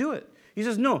you'll just do it. He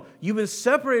says, no, you've been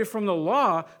separated from the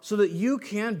law so that you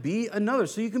can be another,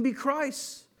 so you can be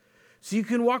Christ. So you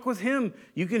can walk with him,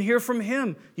 you can hear from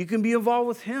him, you can be involved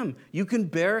with him, you can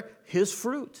bear his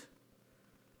fruit.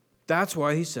 That's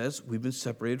why he says we've been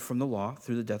separated from the law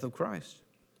through the death of Christ.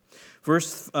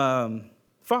 Verse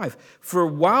 5, for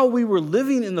while we were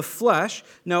living in the flesh,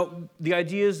 now the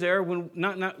idea is there, when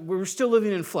we're still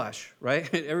living in flesh,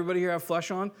 right? Everybody here have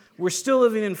flesh on? We're still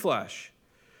living in flesh.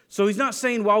 So he's not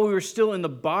saying while we were still in the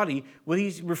body. What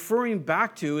he's referring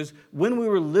back to is when we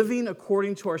were living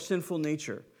according to our sinful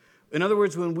nature. In other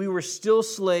words, when we were still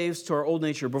slaves to our old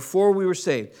nature, before we were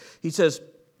saved. He says,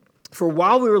 for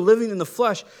while we were living in the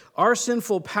flesh, our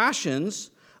sinful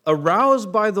passions,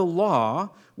 aroused by the law,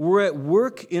 were at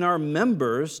work in our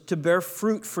members to bear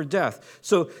fruit for death.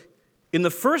 So in the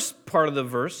first part of the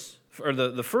verse, or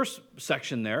the first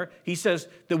section there, he says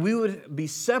that we would be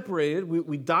separated.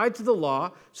 We died to the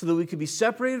law so that we could be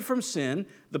separated from sin,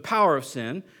 the power of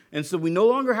sin, and so we no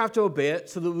longer have to obey it,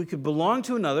 so that we could belong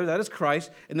to another, that is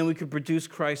Christ, and then we could produce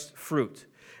Christ's fruit.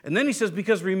 And then he says,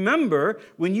 because remember,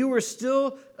 when you were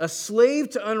still a slave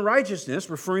to unrighteousness,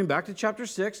 referring back to chapter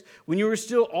 6, when you were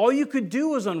still, all you could do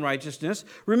was unrighteousness,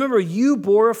 remember, you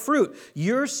bore a fruit.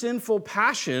 Your sinful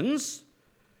passions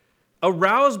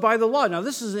aroused by the law. Now,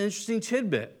 this is an interesting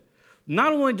tidbit.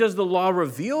 Not only does the law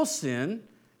reveal sin,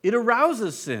 it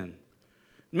arouses sin.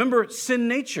 Remember, sin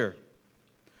nature.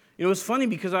 It was funny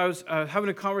because I was having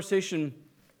a conversation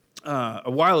a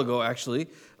while ago, actually,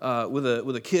 with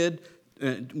a kid.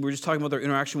 And we were just talking about their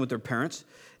interaction with their parents.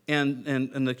 And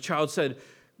the child said,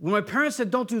 when my parents said,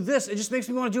 don't do this, it just makes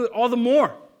me want to do it all the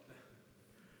more.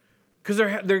 Because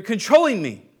they're controlling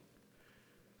me.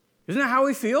 Isn't that how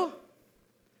we feel?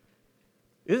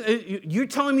 You're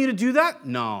telling me to do that?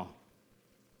 No.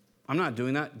 I'm not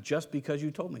doing that just because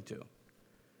you told me to.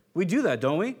 We do that,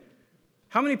 don't we?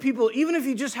 How many people, even if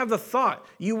you just have the thought,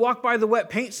 you walk by the wet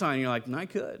paint sign and you're like, I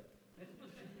could.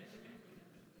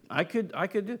 I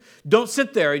could do. Don't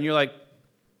sit there and you're like,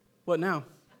 what now?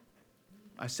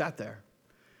 I sat there.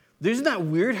 Isn't that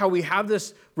weird how we have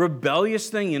this rebellious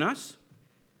thing in us?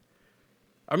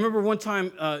 I remember one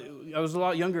time, I was a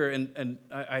lot younger, and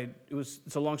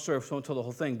it's a long story, I won't tell the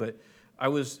whole thing, but I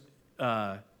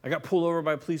got pulled over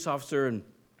by a police officer, and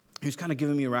he was kind of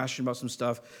giving me a ration about some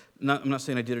stuff. I'm not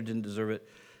saying I did or didn't deserve it.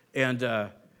 And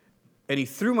he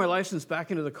threw my license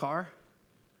back into the car.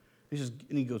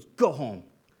 He goes, go home.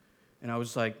 And I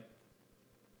was like,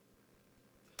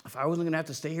 if I wasn't going to have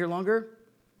to stay here longer,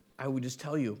 I would just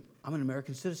tell you, I'm an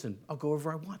American citizen. I'll go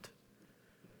wherever I want.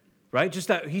 Right? Just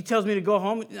that he tells me to go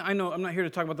home. I know I'm not here to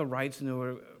talk about the rights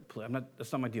and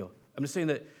that's not my deal. I'm just saying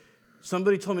that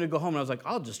Somebody told me to go home, and I was like,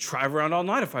 I'll just drive around all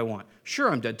night if I want.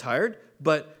 Sure, I'm dead tired,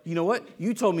 but you know what?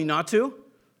 You told me not to,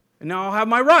 and now I'll have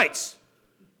my rights.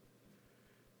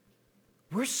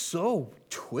 We're so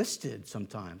twisted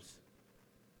sometimes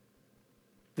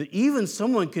that even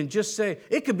someone can just say,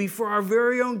 it could be for our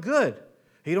very own good.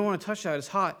 Hey, you don't want to touch that, it's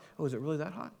hot. Oh, is it really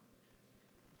that hot?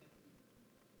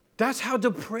 That's how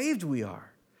depraved we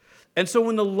are. And so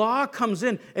when the law comes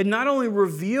in, it not only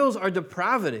reveals our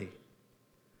depravity,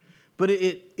 but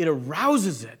it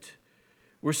arouses it.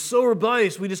 We're so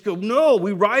rebellious, we just go, no,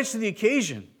 we rise to the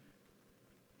occasion.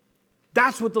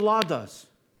 That's what the law does.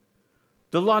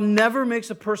 The law never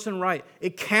makes a person right.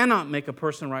 It cannot make a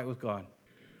person right with God.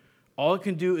 All it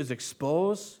can do is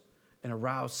expose and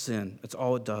arouse sin. That's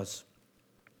all it does.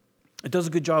 It does a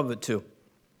good job of it too.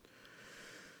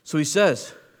 So he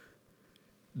says,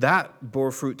 that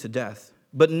bore fruit to death.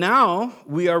 But now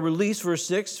we are released, verse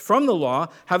 6, from the law,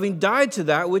 having died to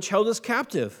that which held us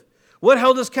captive. What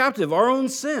held us captive? Our own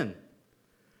sin.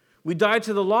 We died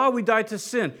to the law, we died to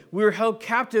sin. We were held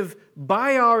captive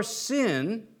by our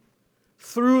sin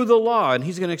through the law. And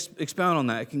he's going to expound on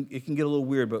that. It can get a little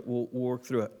weird, but we'll work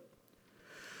through it.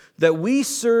 That we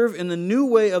serve in the new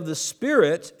way of the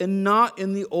Spirit and not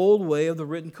in the old way of the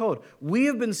written code. We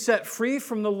have been set free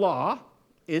from the law,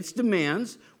 its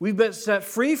demands. We've been set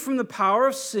free from the power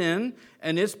of sin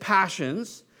and its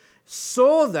passions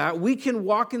so that we can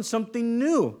walk in something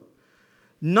new.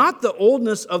 Not the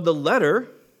oldness of the letter.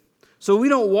 So we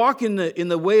don't walk in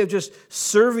the way of just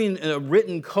serving a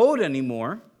written code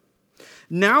anymore.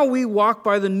 Now we walk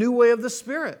by the new way of the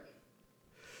Spirit.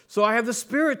 So I have the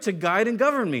Spirit to guide and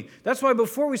govern me. That's why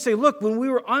before we say, look, when we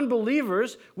were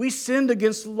unbelievers, we sinned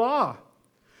against the law.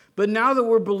 But now that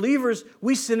we're believers,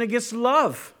 we sin against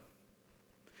love.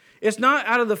 It's not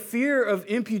out of the fear of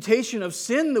imputation of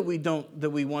sin that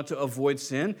we want to avoid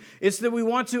sin. It's that we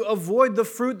want to avoid the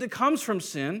fruit that comes from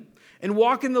sin and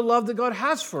walk in the love that God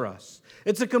has for us.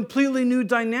 It's a completely new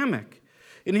dynamic.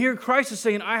 And here Christ is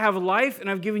saying, I have life and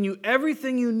I've given you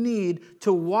everything you need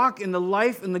to walk in the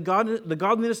life and the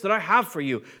godliness that I have for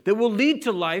you that will lead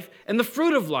to life and the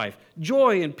fruit of life,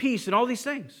 joy and peace and all these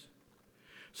things.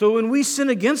 So when we sin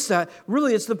against that,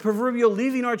 really it's the proverbial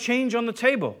leaving our change on the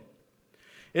table.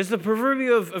 It's the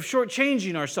proverbial of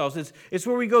shortchanging ourselves. It's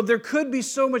where we go, there could be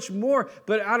so much more,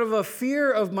 but out of a fear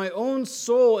of my own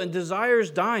soul and desires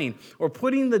dying or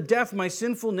putting to death my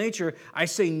sinful nature, I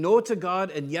say no to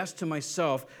God and yes to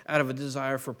myself out of a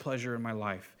desire for pleasure in my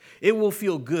life. It will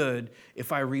feel good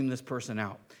if I ream this person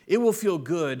out. It will feel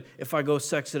good if I go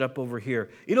sex it up over here.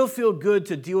 It'll feel good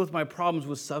to deal with my problems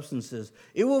with substances.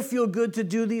 It will feel good to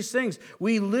do these things.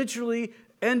 We literally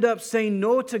end up saying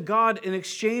no to God in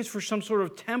exchange for some sort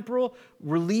of temporal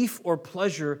relief or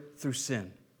pleasure through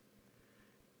sin.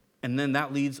 And then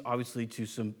that leads, obviously, to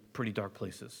some pretty dark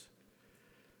places.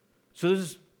 So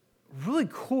there's really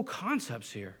cool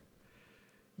concepts here.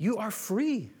 You are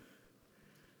free.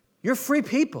 You're free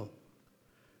people.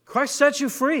 Christ sets you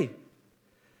free.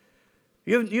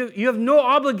 You have no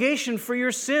obligation for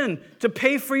your sin, to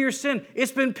pay for your sin.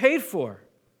 It's been paid for.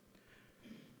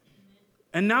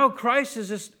 And now Christ is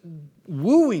just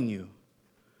wooing you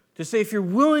to say, if you're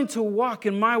willing to walk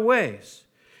in my ways,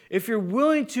 if you're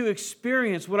willing to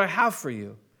experience what I have for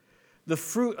you, the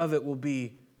fruit of it will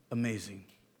be amazing.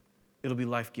 It'll be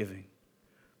life-giving.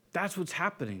 That's what's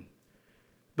happening.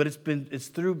 But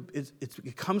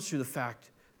it comes through the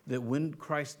fact that when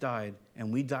Christ died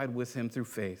and we died with him through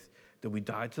faith, that we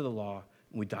died to the law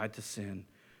and we died to sin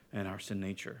and our sin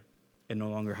nature. It no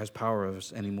longer has power over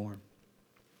us anymore.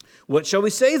 What shall we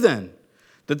say then?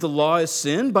 That the law is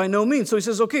sin? By no means. So he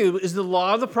says, okay, is the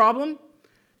law the problem?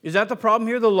 Is that the problem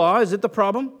here? The law, is it the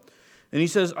problem? And he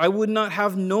says, I would not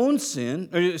have known sin,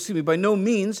 by no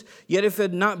means, yet if it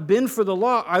had not been for the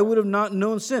law, I would have not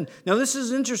known sin. Now this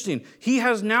is interesting. He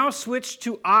has now switched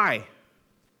to I,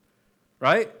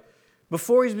 right?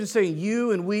 Before he's been saying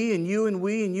you and we and you and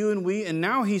we and you and we, and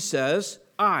now he says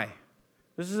I.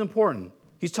 This is important.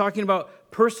 He's talking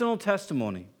about personal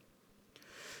testimony.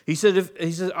 He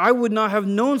says, I would not have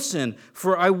known sin,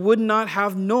 for I would not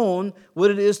have known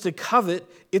what it is to covet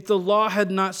if the law had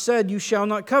not said, you shall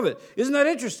not covet. Isn't that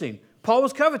interesting? Paul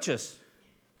was covetous.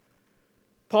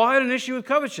 Paul had an issue with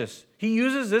covetousness. He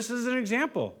uses this as an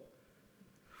example.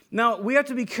 Now, we have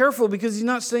to be careful because he's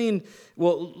not saying,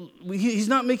 he's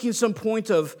not making some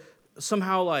point of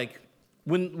somehow like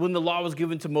when the law was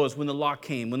given to Moses, when the law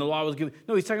came, when the law was given.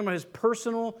 No, he's talking about his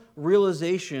personal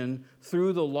realization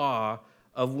through the law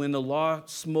of when the law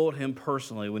smote him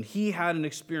personally, when he had an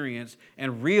experience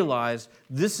and realized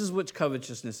this is what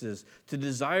covetousness is, to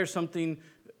desire something,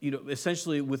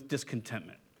 essentially with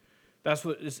discontentment. That's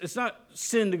what it's not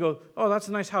sin to go, oh, that's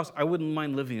a nice house. I wouldn't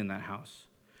mind living in that house.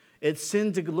 It's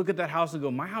sin to look at that house and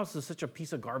go, my house is such a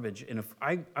piece of garbage. And if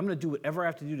I'm going to do whatever I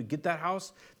have to do to get that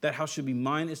house should be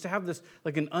mine. It's to have this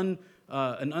like an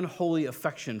unholy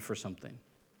affection for something.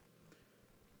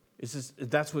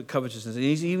 That's what covetousness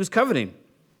is. He was coveting.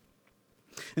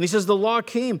 And he says the law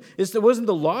came. It wasn't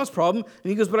the law's problem. And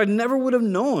he goes, but I never would have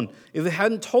known if it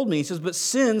hadn't told me. He says, but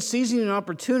sin, seizing an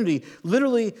opportunity,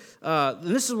 literally, and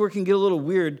this is where it can get a little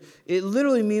weird, it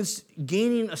literally means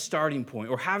gaining a starting point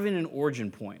or having an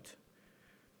origin point.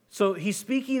 So he's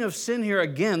speaking of sin here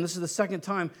again, this is the second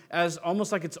time, as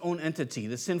almost like its own entity,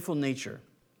 the sinful nature.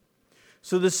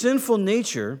 So the sinful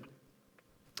nature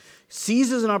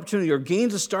seizes an opportunity or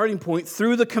gains a starting point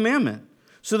through the commandment.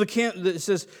 So it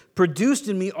says, produced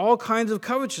in me all kinds of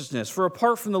covetousness. For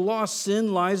apart from the law,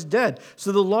 sin lies dead.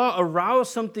 So the law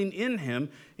aroused something in him.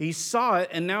 He saw it,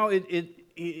 and now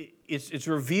it's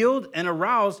revealed and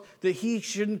aroused that he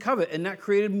shouldn't covet. And that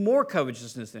created more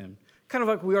covetousness in him. Kind of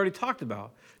like we already talked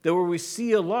about. That where we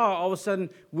see a law, all of a sudden,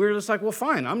 we're just like, well,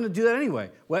 fine, I'm going to do that anyway.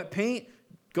 Wet paint,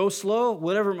 go slow,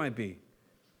 whatever it might be.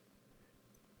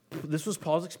 This was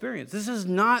Paul's experience. This is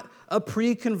not a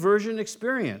pre-conversion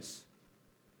experience.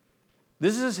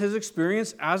 This is his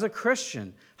experience as a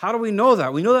Christian. How do we know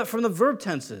that? We know that from the verb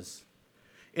tenses.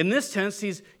 In this tense,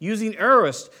 he's using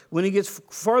aorist. When he gets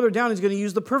farther down, he's going to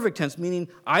use the perfect tense, meaning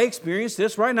I experience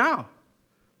this right now.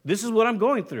 This is what I'm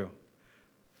going through.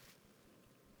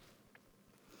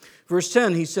 Verse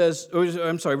 10, he says,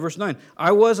 verse 9,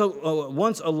 I was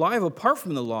once alive apart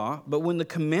from the law, but when the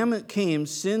commandment came,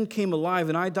 sin came alive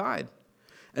and I died.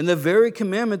 And the very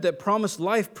commandment that promised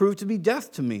life proved to be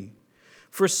death to me.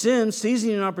 For sin,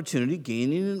 seizing an opportunity,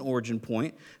 gaining an origin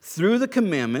point, through the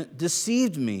commandment,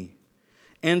 deceived me.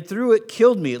 And through it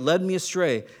killed me. It led me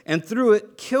astray. And through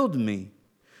it killed me.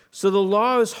 So the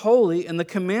law is holy, and the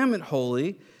commandment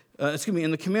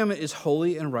and the commandment is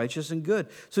holy and righteous and good.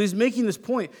 So he's making this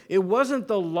point. It wasn't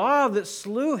the law that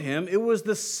slew him. It was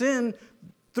the sin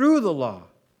through the law.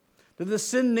 That the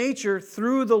sin nature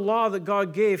through the law that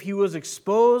God gave, he was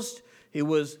exposed.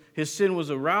 His sin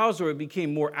was aroused, or it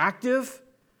became more active,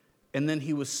 and then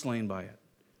he was slain by it.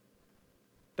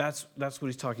 That's what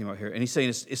he's talking about here. And he's saying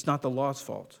it's not the law's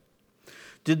fault.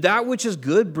 Did that which is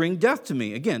good bring death to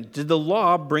me? Again, did the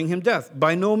law bring him death?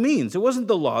 By no means. It wasn't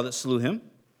the law that slew him.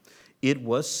 It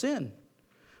was sin,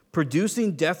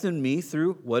 producing death in me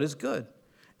through what is good,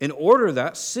 in order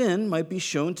that sin might be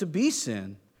shown to be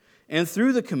sin, and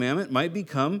through the commandment might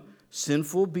become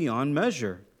sinful beyond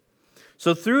measure.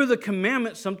 So through the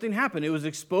commandment, something happened. It was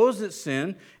exposed at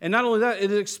sin, and not only that,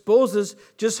 it exposes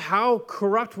just how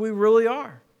corrupt we really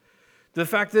are. The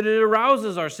fact that it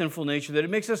arouses our sinful nature, that it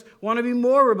makes us want to be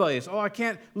more rebellious. Oh, I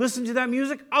can't listen to that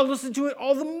music. I'll listen to it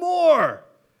all the more.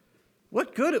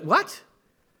 What?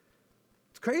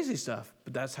 It's crazy stuff,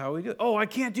 but that's how we do it. Oh, I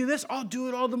can't do this. I'll do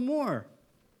it all the more.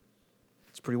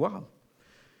 It's pretty wild.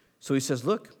 So he says,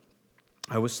 look,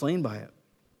 I was slain by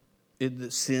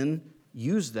it. Sin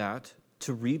used that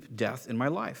to reap death in my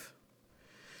life.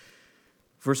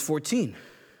 Verse 14,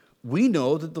 we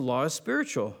know that the law is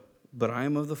spiritual, but I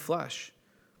am of the flesh,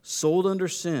 sold under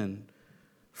sin,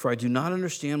 for I do not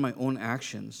understand my own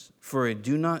actions, for I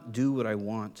do not do what I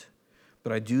want,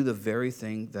 but I do the very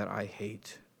thing that I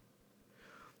hate.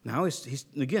 Now he's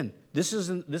again, this is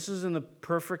in the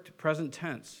perfect present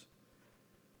tense.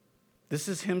 This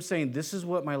is him saying, this is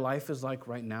what my life is like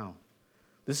right now.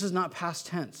 This is not past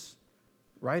tense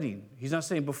writing. He's not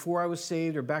saying before I was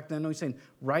saved or back then. No, he's saying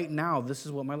right now, this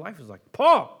is what my life is like.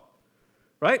 Paul,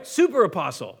 right? Super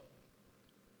apostle.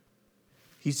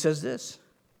 He says this.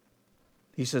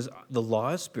 He says, the law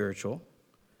is spiritual,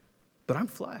 but I'm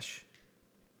flesh.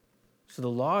 So the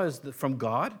law is from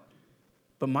God,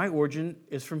 but my origin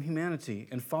is from humanity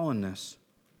and fallenness.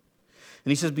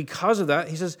 And he says, because of that,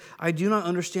 he says, I do not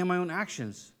understand my own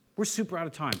actions. We're super out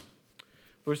of time.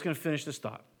 We're just going to finish this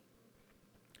thought.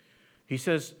 He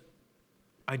says,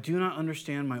 I do not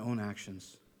understand my own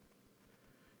actions.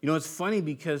 You know, it's funny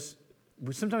because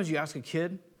sometimes you ask a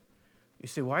kid, you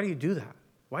say, why do you do that?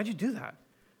 Why'd you do that?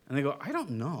 And they go, I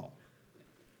don't know.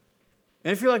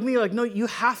 And if you're like me, you're like, no, you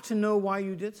have to know why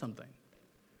you did something.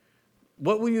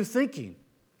 What were you thinking?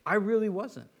 I really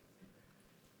wasn't.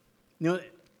 You know,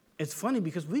 it's funny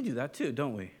because we do that too,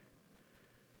 don't we?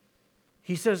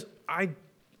 He says, I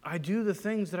do the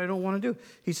things that I don't want to do.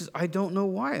 He says, I don't know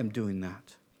why I'm doing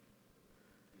that.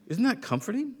 Isn't that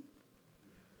comforting?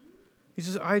 He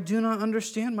says, I do not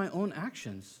understand my own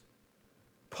actions.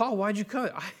 Paul, why'd you come?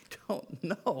 I don't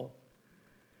know.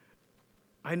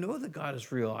 I know that God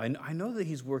is real. I know that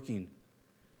he's working.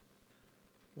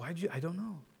 I don't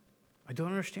know. I don't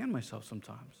understand myself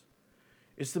sometimes.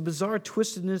 It's the bizarre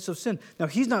twistedness of sin. Now,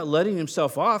 he's not letting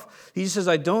himself off. He says,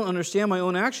 I don't understand my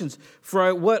own actions.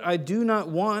 For what I do not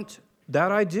want,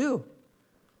 that I do.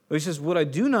 But he says, I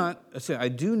do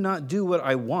not do what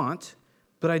I want,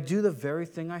 but I do the very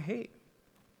thing I hate.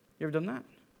 You ever done that?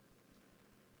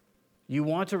 You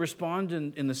want to respond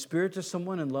in the spirit to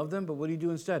someone and love them, but what do you do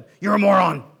instead? You're a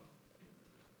moron.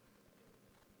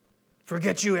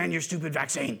 Forget you and your stupid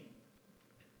vaccine.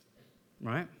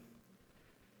 Right?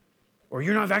 Or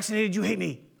you're not vaccinated, you hate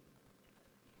me.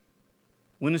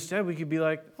 When instead we could be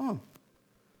like, oh,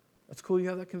 that's cool you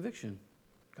have that conviction.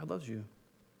 God loves you.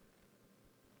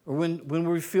 Or when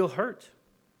we feel hurt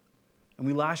and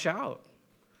we lash out.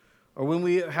 Or when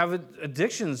we have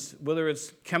addictions, whether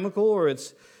it's chemical or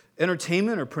it's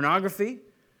entertainment or pornography,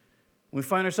 we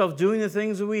find ourselves doing the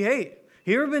things that we hate. Have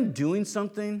you ever been doing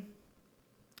something,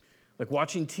 like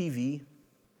watching TV,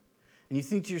 and you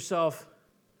think to yourself,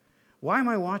 why am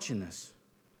I watching this?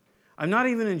 I'm not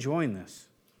even enjoying this.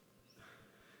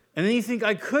 And then you think,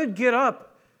 I could get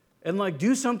up and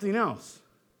do something else.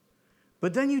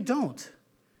 But then you don't.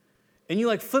 And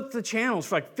you flip the channels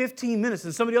for 15 minutes,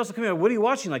 and somebody else will come in, what are you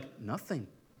watching? Nothing.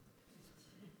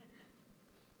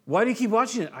 Why do you keep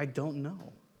watching it? I don't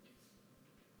know.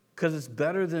 Because it's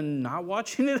better than not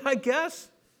watching it, I guess.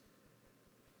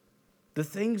 The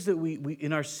things that we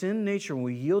in our sin nature, when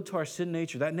we yield to our sin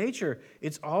nature, that nature,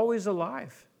 it's always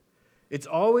alive. It's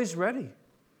always ready.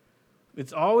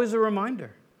 It's always a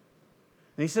reminder.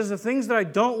 And he says, the things that I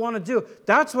don't want to do,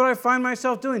 that's what I find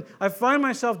myself doing. I find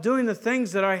myself doing the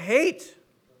things that I hate.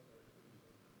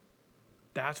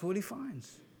 That's what he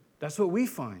finds. That's what we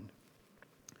find.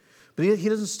 But he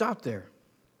doesn't stop there.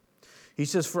 He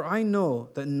says, for I know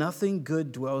that nothing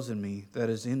good dwells in me that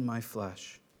is in my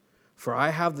flesh. For I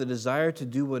have the desire to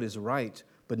do what is right,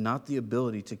 but not the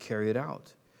ability to carry it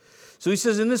out. So he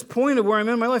says, in this point of where I'm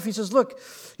in my life, he says,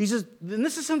 and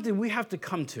this is something we have to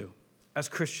come to as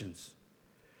Christians.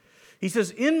 He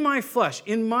says, in my flesh,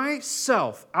 in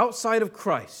myself, outside of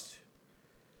Christ,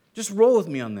 just roll with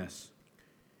me on this.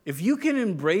 If you can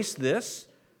embrace this,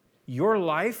 your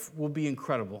life will be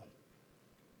incredible.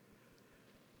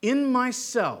 In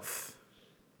myself,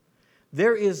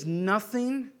 there is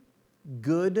nothing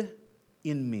good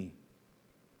in me.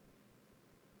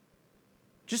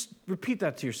 Just repeat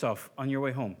that to yourself on your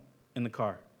way home in the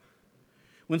car.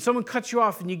 When someone cuts you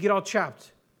off and you get all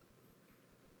chapped,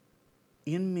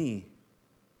 in me,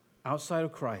 outside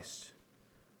of Christ,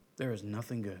 there is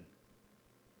nothing good.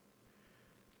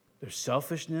 There's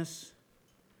selfishness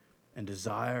and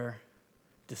desire,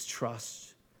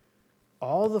 distrust,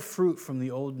 all the fruit from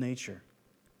the old nature.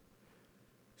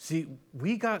 See,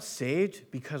 we got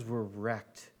saved because we're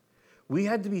wrecked. We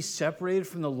had to be separated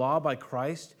from the law by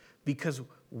Christ because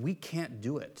we can't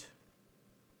do it.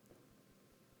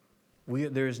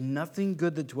 There is nothing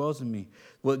good that dwells in me.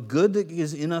 What good that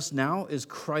is in us now is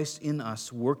Christ in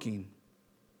us working.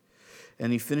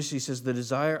 And he finishes, he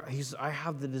says, I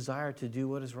have the desire to do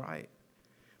what is right,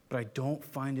 but I don't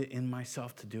find it in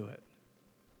myself to do it.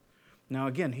 Now,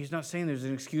 again, he's not saying there's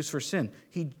an excuse for sin.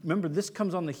 Remember, this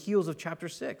comes on the heels of chapter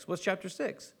 6. What's chapter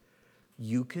 6?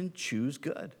 You can choose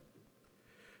good.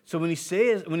 So when he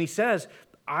says,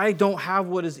 I don't have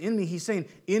what is in me, he's saying,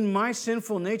 in my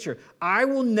sinful nature, I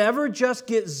will never just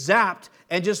get zapped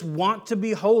and just want to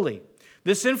be holy.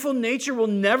 The sinful nature will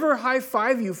never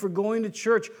high-five you for going to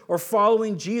church or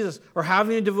following Jesus or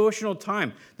having a devotional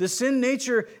time. The sin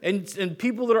nature and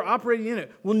people that are operating in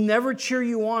it will never cheer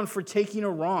you on for taking a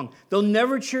wrong. They'll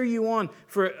never cheer you on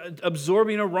for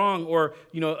absorbing a wrong or,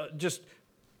 just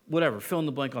whatever, fill in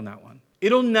the blank on that one.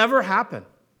 It'll never happen.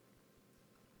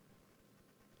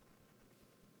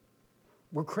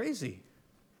 We're crazy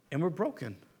and we're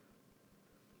broken.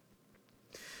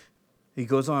 He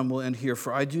goes on, we'll end here.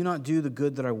 For I do not do the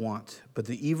good that I want, but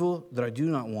the evil that I do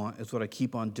not want is what I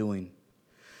keep on doing.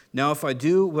 Now, if I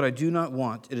do what I do not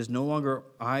want, it is no longer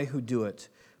I who do it,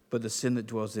 but the sin that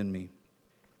dwells in me.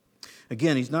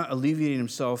 Again, he's not alleviating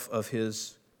himself of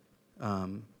his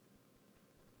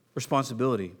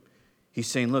responsibility. He's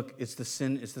saying, look, it's the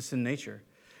sin nature.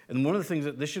 And one of the things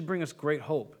that this should bring us great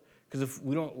hope, because if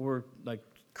we're like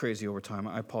crazy over time.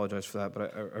 I apologize for that,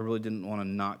 but I really didn't want to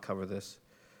not cover this.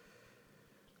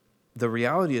 The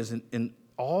reality is, in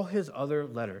all his other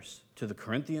letters to the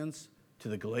Corinthians, to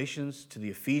the Galatians, to the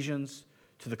Ephesians,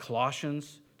 to the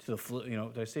Colossians, to the,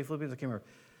 did I say Philippians? I can't remember.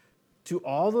 To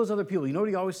all those other people, you know what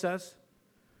he always says?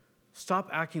 Stop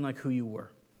acting like who you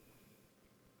were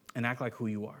and act like who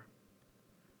you are,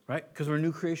 right? Because we're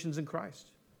new creations in Christ.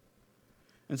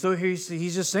 And so he's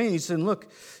just saying, he's saying, look,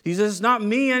 he says, it's not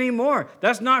me anymore.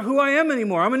 That's not who I am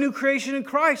anymore. I'm a new creation in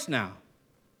Christ now.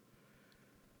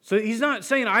 So he's not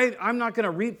saying I'm not going to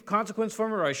reap consequence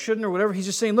from it or I shouldn't or whatever. He's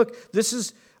just saying, look,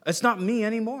 it's not me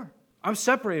anymore. I'm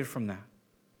separated from that.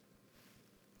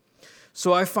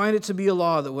 So I find it to be a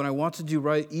law that when I want to do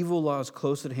right, evil law is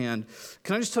close at hand.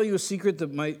 Can I just tell you a secret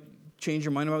that might change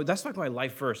your mind about it? That's like my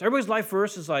life verse. Everybody's life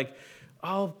verse is like,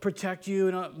 I'll protect you.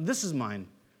 And this is mine.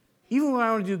 Even when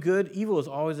I want to do good, evil is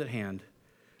always at hand.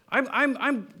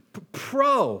 I'm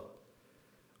pro.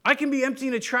 I can be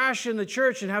emptying the trash in the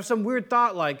church and have some weird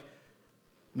thought like,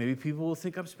 maybe people will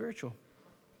think I'm spiritual.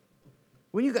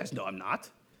 When you guys know I'm not.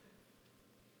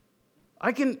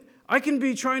 I can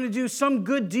be trying to do some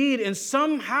good deed and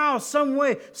somehow, some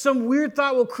way, some weird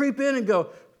thought will creep in and go,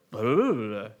 blah, blah, blah,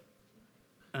 blah.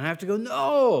 And I have to go,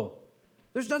 no,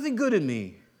 there's nothing good in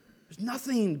me. There's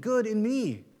nothing good in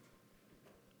me.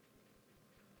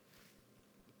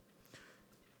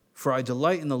 For I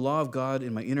delight in the law of God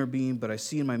in my inner being, but I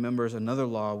see in my members another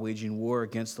law waging war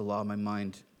against the law of my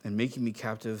mind and making me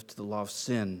captive to the law of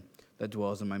sin that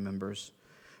dwells in my members.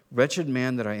 Wretched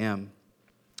man that I am,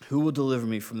 who will deliver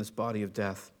me from this body of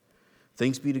death?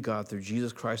 Thanks be to God through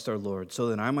Jesus Christ our Lord. So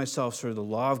that I myself serve the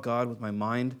law of God with my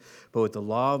mind, but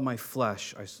with my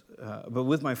flesh I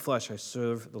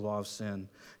serve the law of sin.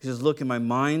 He says, look, in my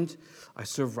mind, I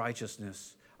serve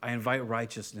righteousness. I invite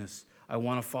righteousness. I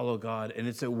want to follow God. And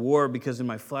it's at war because in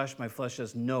my flesh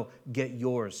says, no, get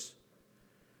yours.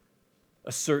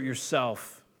 Assert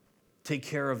yourself. Take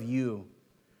care of you.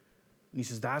 And he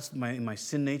says, that's in my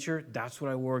sin nature, that's what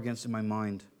I war against in my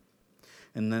mind.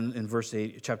 And then in verse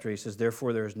 8, chapter 8 says,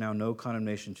 therefore there is now no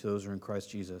condemnation to those who are in Christ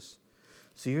Jesus.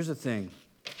 See, here's the thing.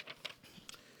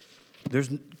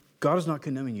 God is not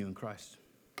condemning you in Christ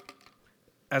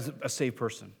as a saved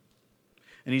person.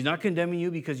 And he's not condemning you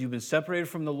because you've been separated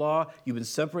from the law, you've been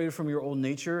separated from your old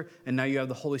nature, and now you have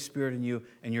the Holy Spirit in you,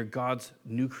 and you're God's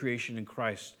new creation in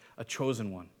Christ, a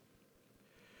chosen one.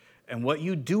 And what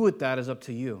you do with that is up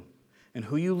to you. And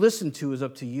who you listen to is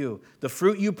up to you. The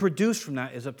fruit you produce from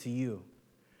that is up to you.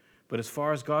 But as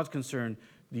far as God's concerned,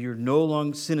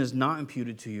 sin is not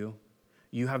imputed to you.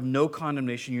 You have no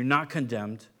condemnation. You're not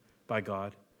condemned by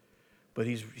God. But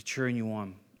he's cheering you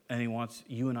on. And he wants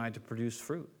you and I to produce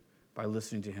fruit by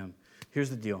listening to him. Here's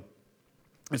the deal.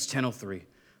 It's 10:03.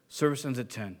 Service ends at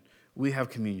 10. We have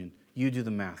communion. You do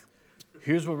the math.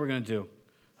 Here's what we're going to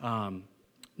do.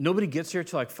 Nobody gets here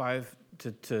till like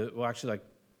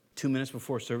 2 minutes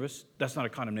before service. That's not a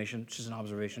condemnation. It's just an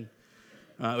observation.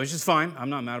 Which is fine. I'm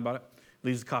not mad about it.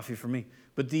 Leaves the coffee for me.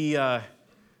 But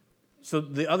so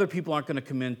the other people aren't going to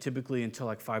come in typically until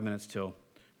like 5 minutes till.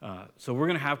 So we're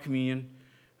going to have communion.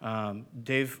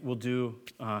 Dave will do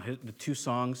the 2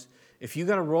 songs. If you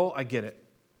got to roll, I get it.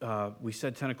 We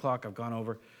said 10 o'clock. I've gone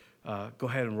over. Go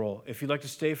ahead and roll. If you'd like to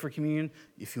stay for communion,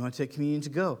 if you want to take communion to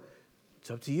go,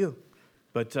 it's up to you.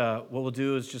 But what we'll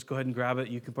do is just go ahead and grab it.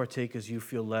 You can partake as you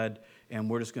feel led, and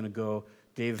we're just going to go.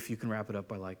 Dave, if you can wrap it up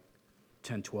by like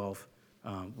 10:12,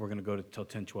 we're going to go till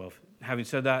 10:12. Having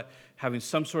said that, having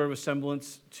some sort of a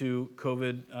semblance to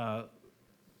COVID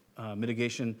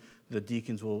mitigation, the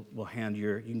deacons will hand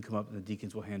you can come up and the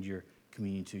deacons will hand your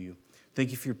communion to you.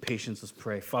 Thank you for your patience. Let's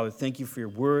pray. Father, thank you for your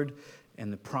word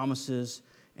and the promises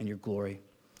and your glory.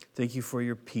 Thank you for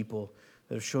your people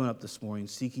that have shown up this morning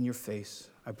seeking your face.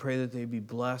 I pray that they be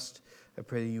blessed. I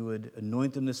pray that you would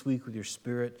anoint them this week with your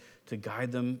Spirit to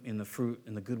guide them in the fruit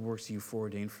and the good works that you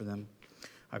foreordained for them.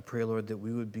 I pray, Lord, that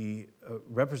we would be a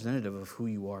representative of who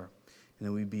you are and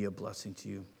that we'd be a blessing to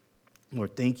you.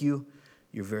 Lord, thank you.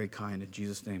 You're very kind. In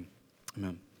Jesus' name,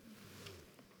 amen.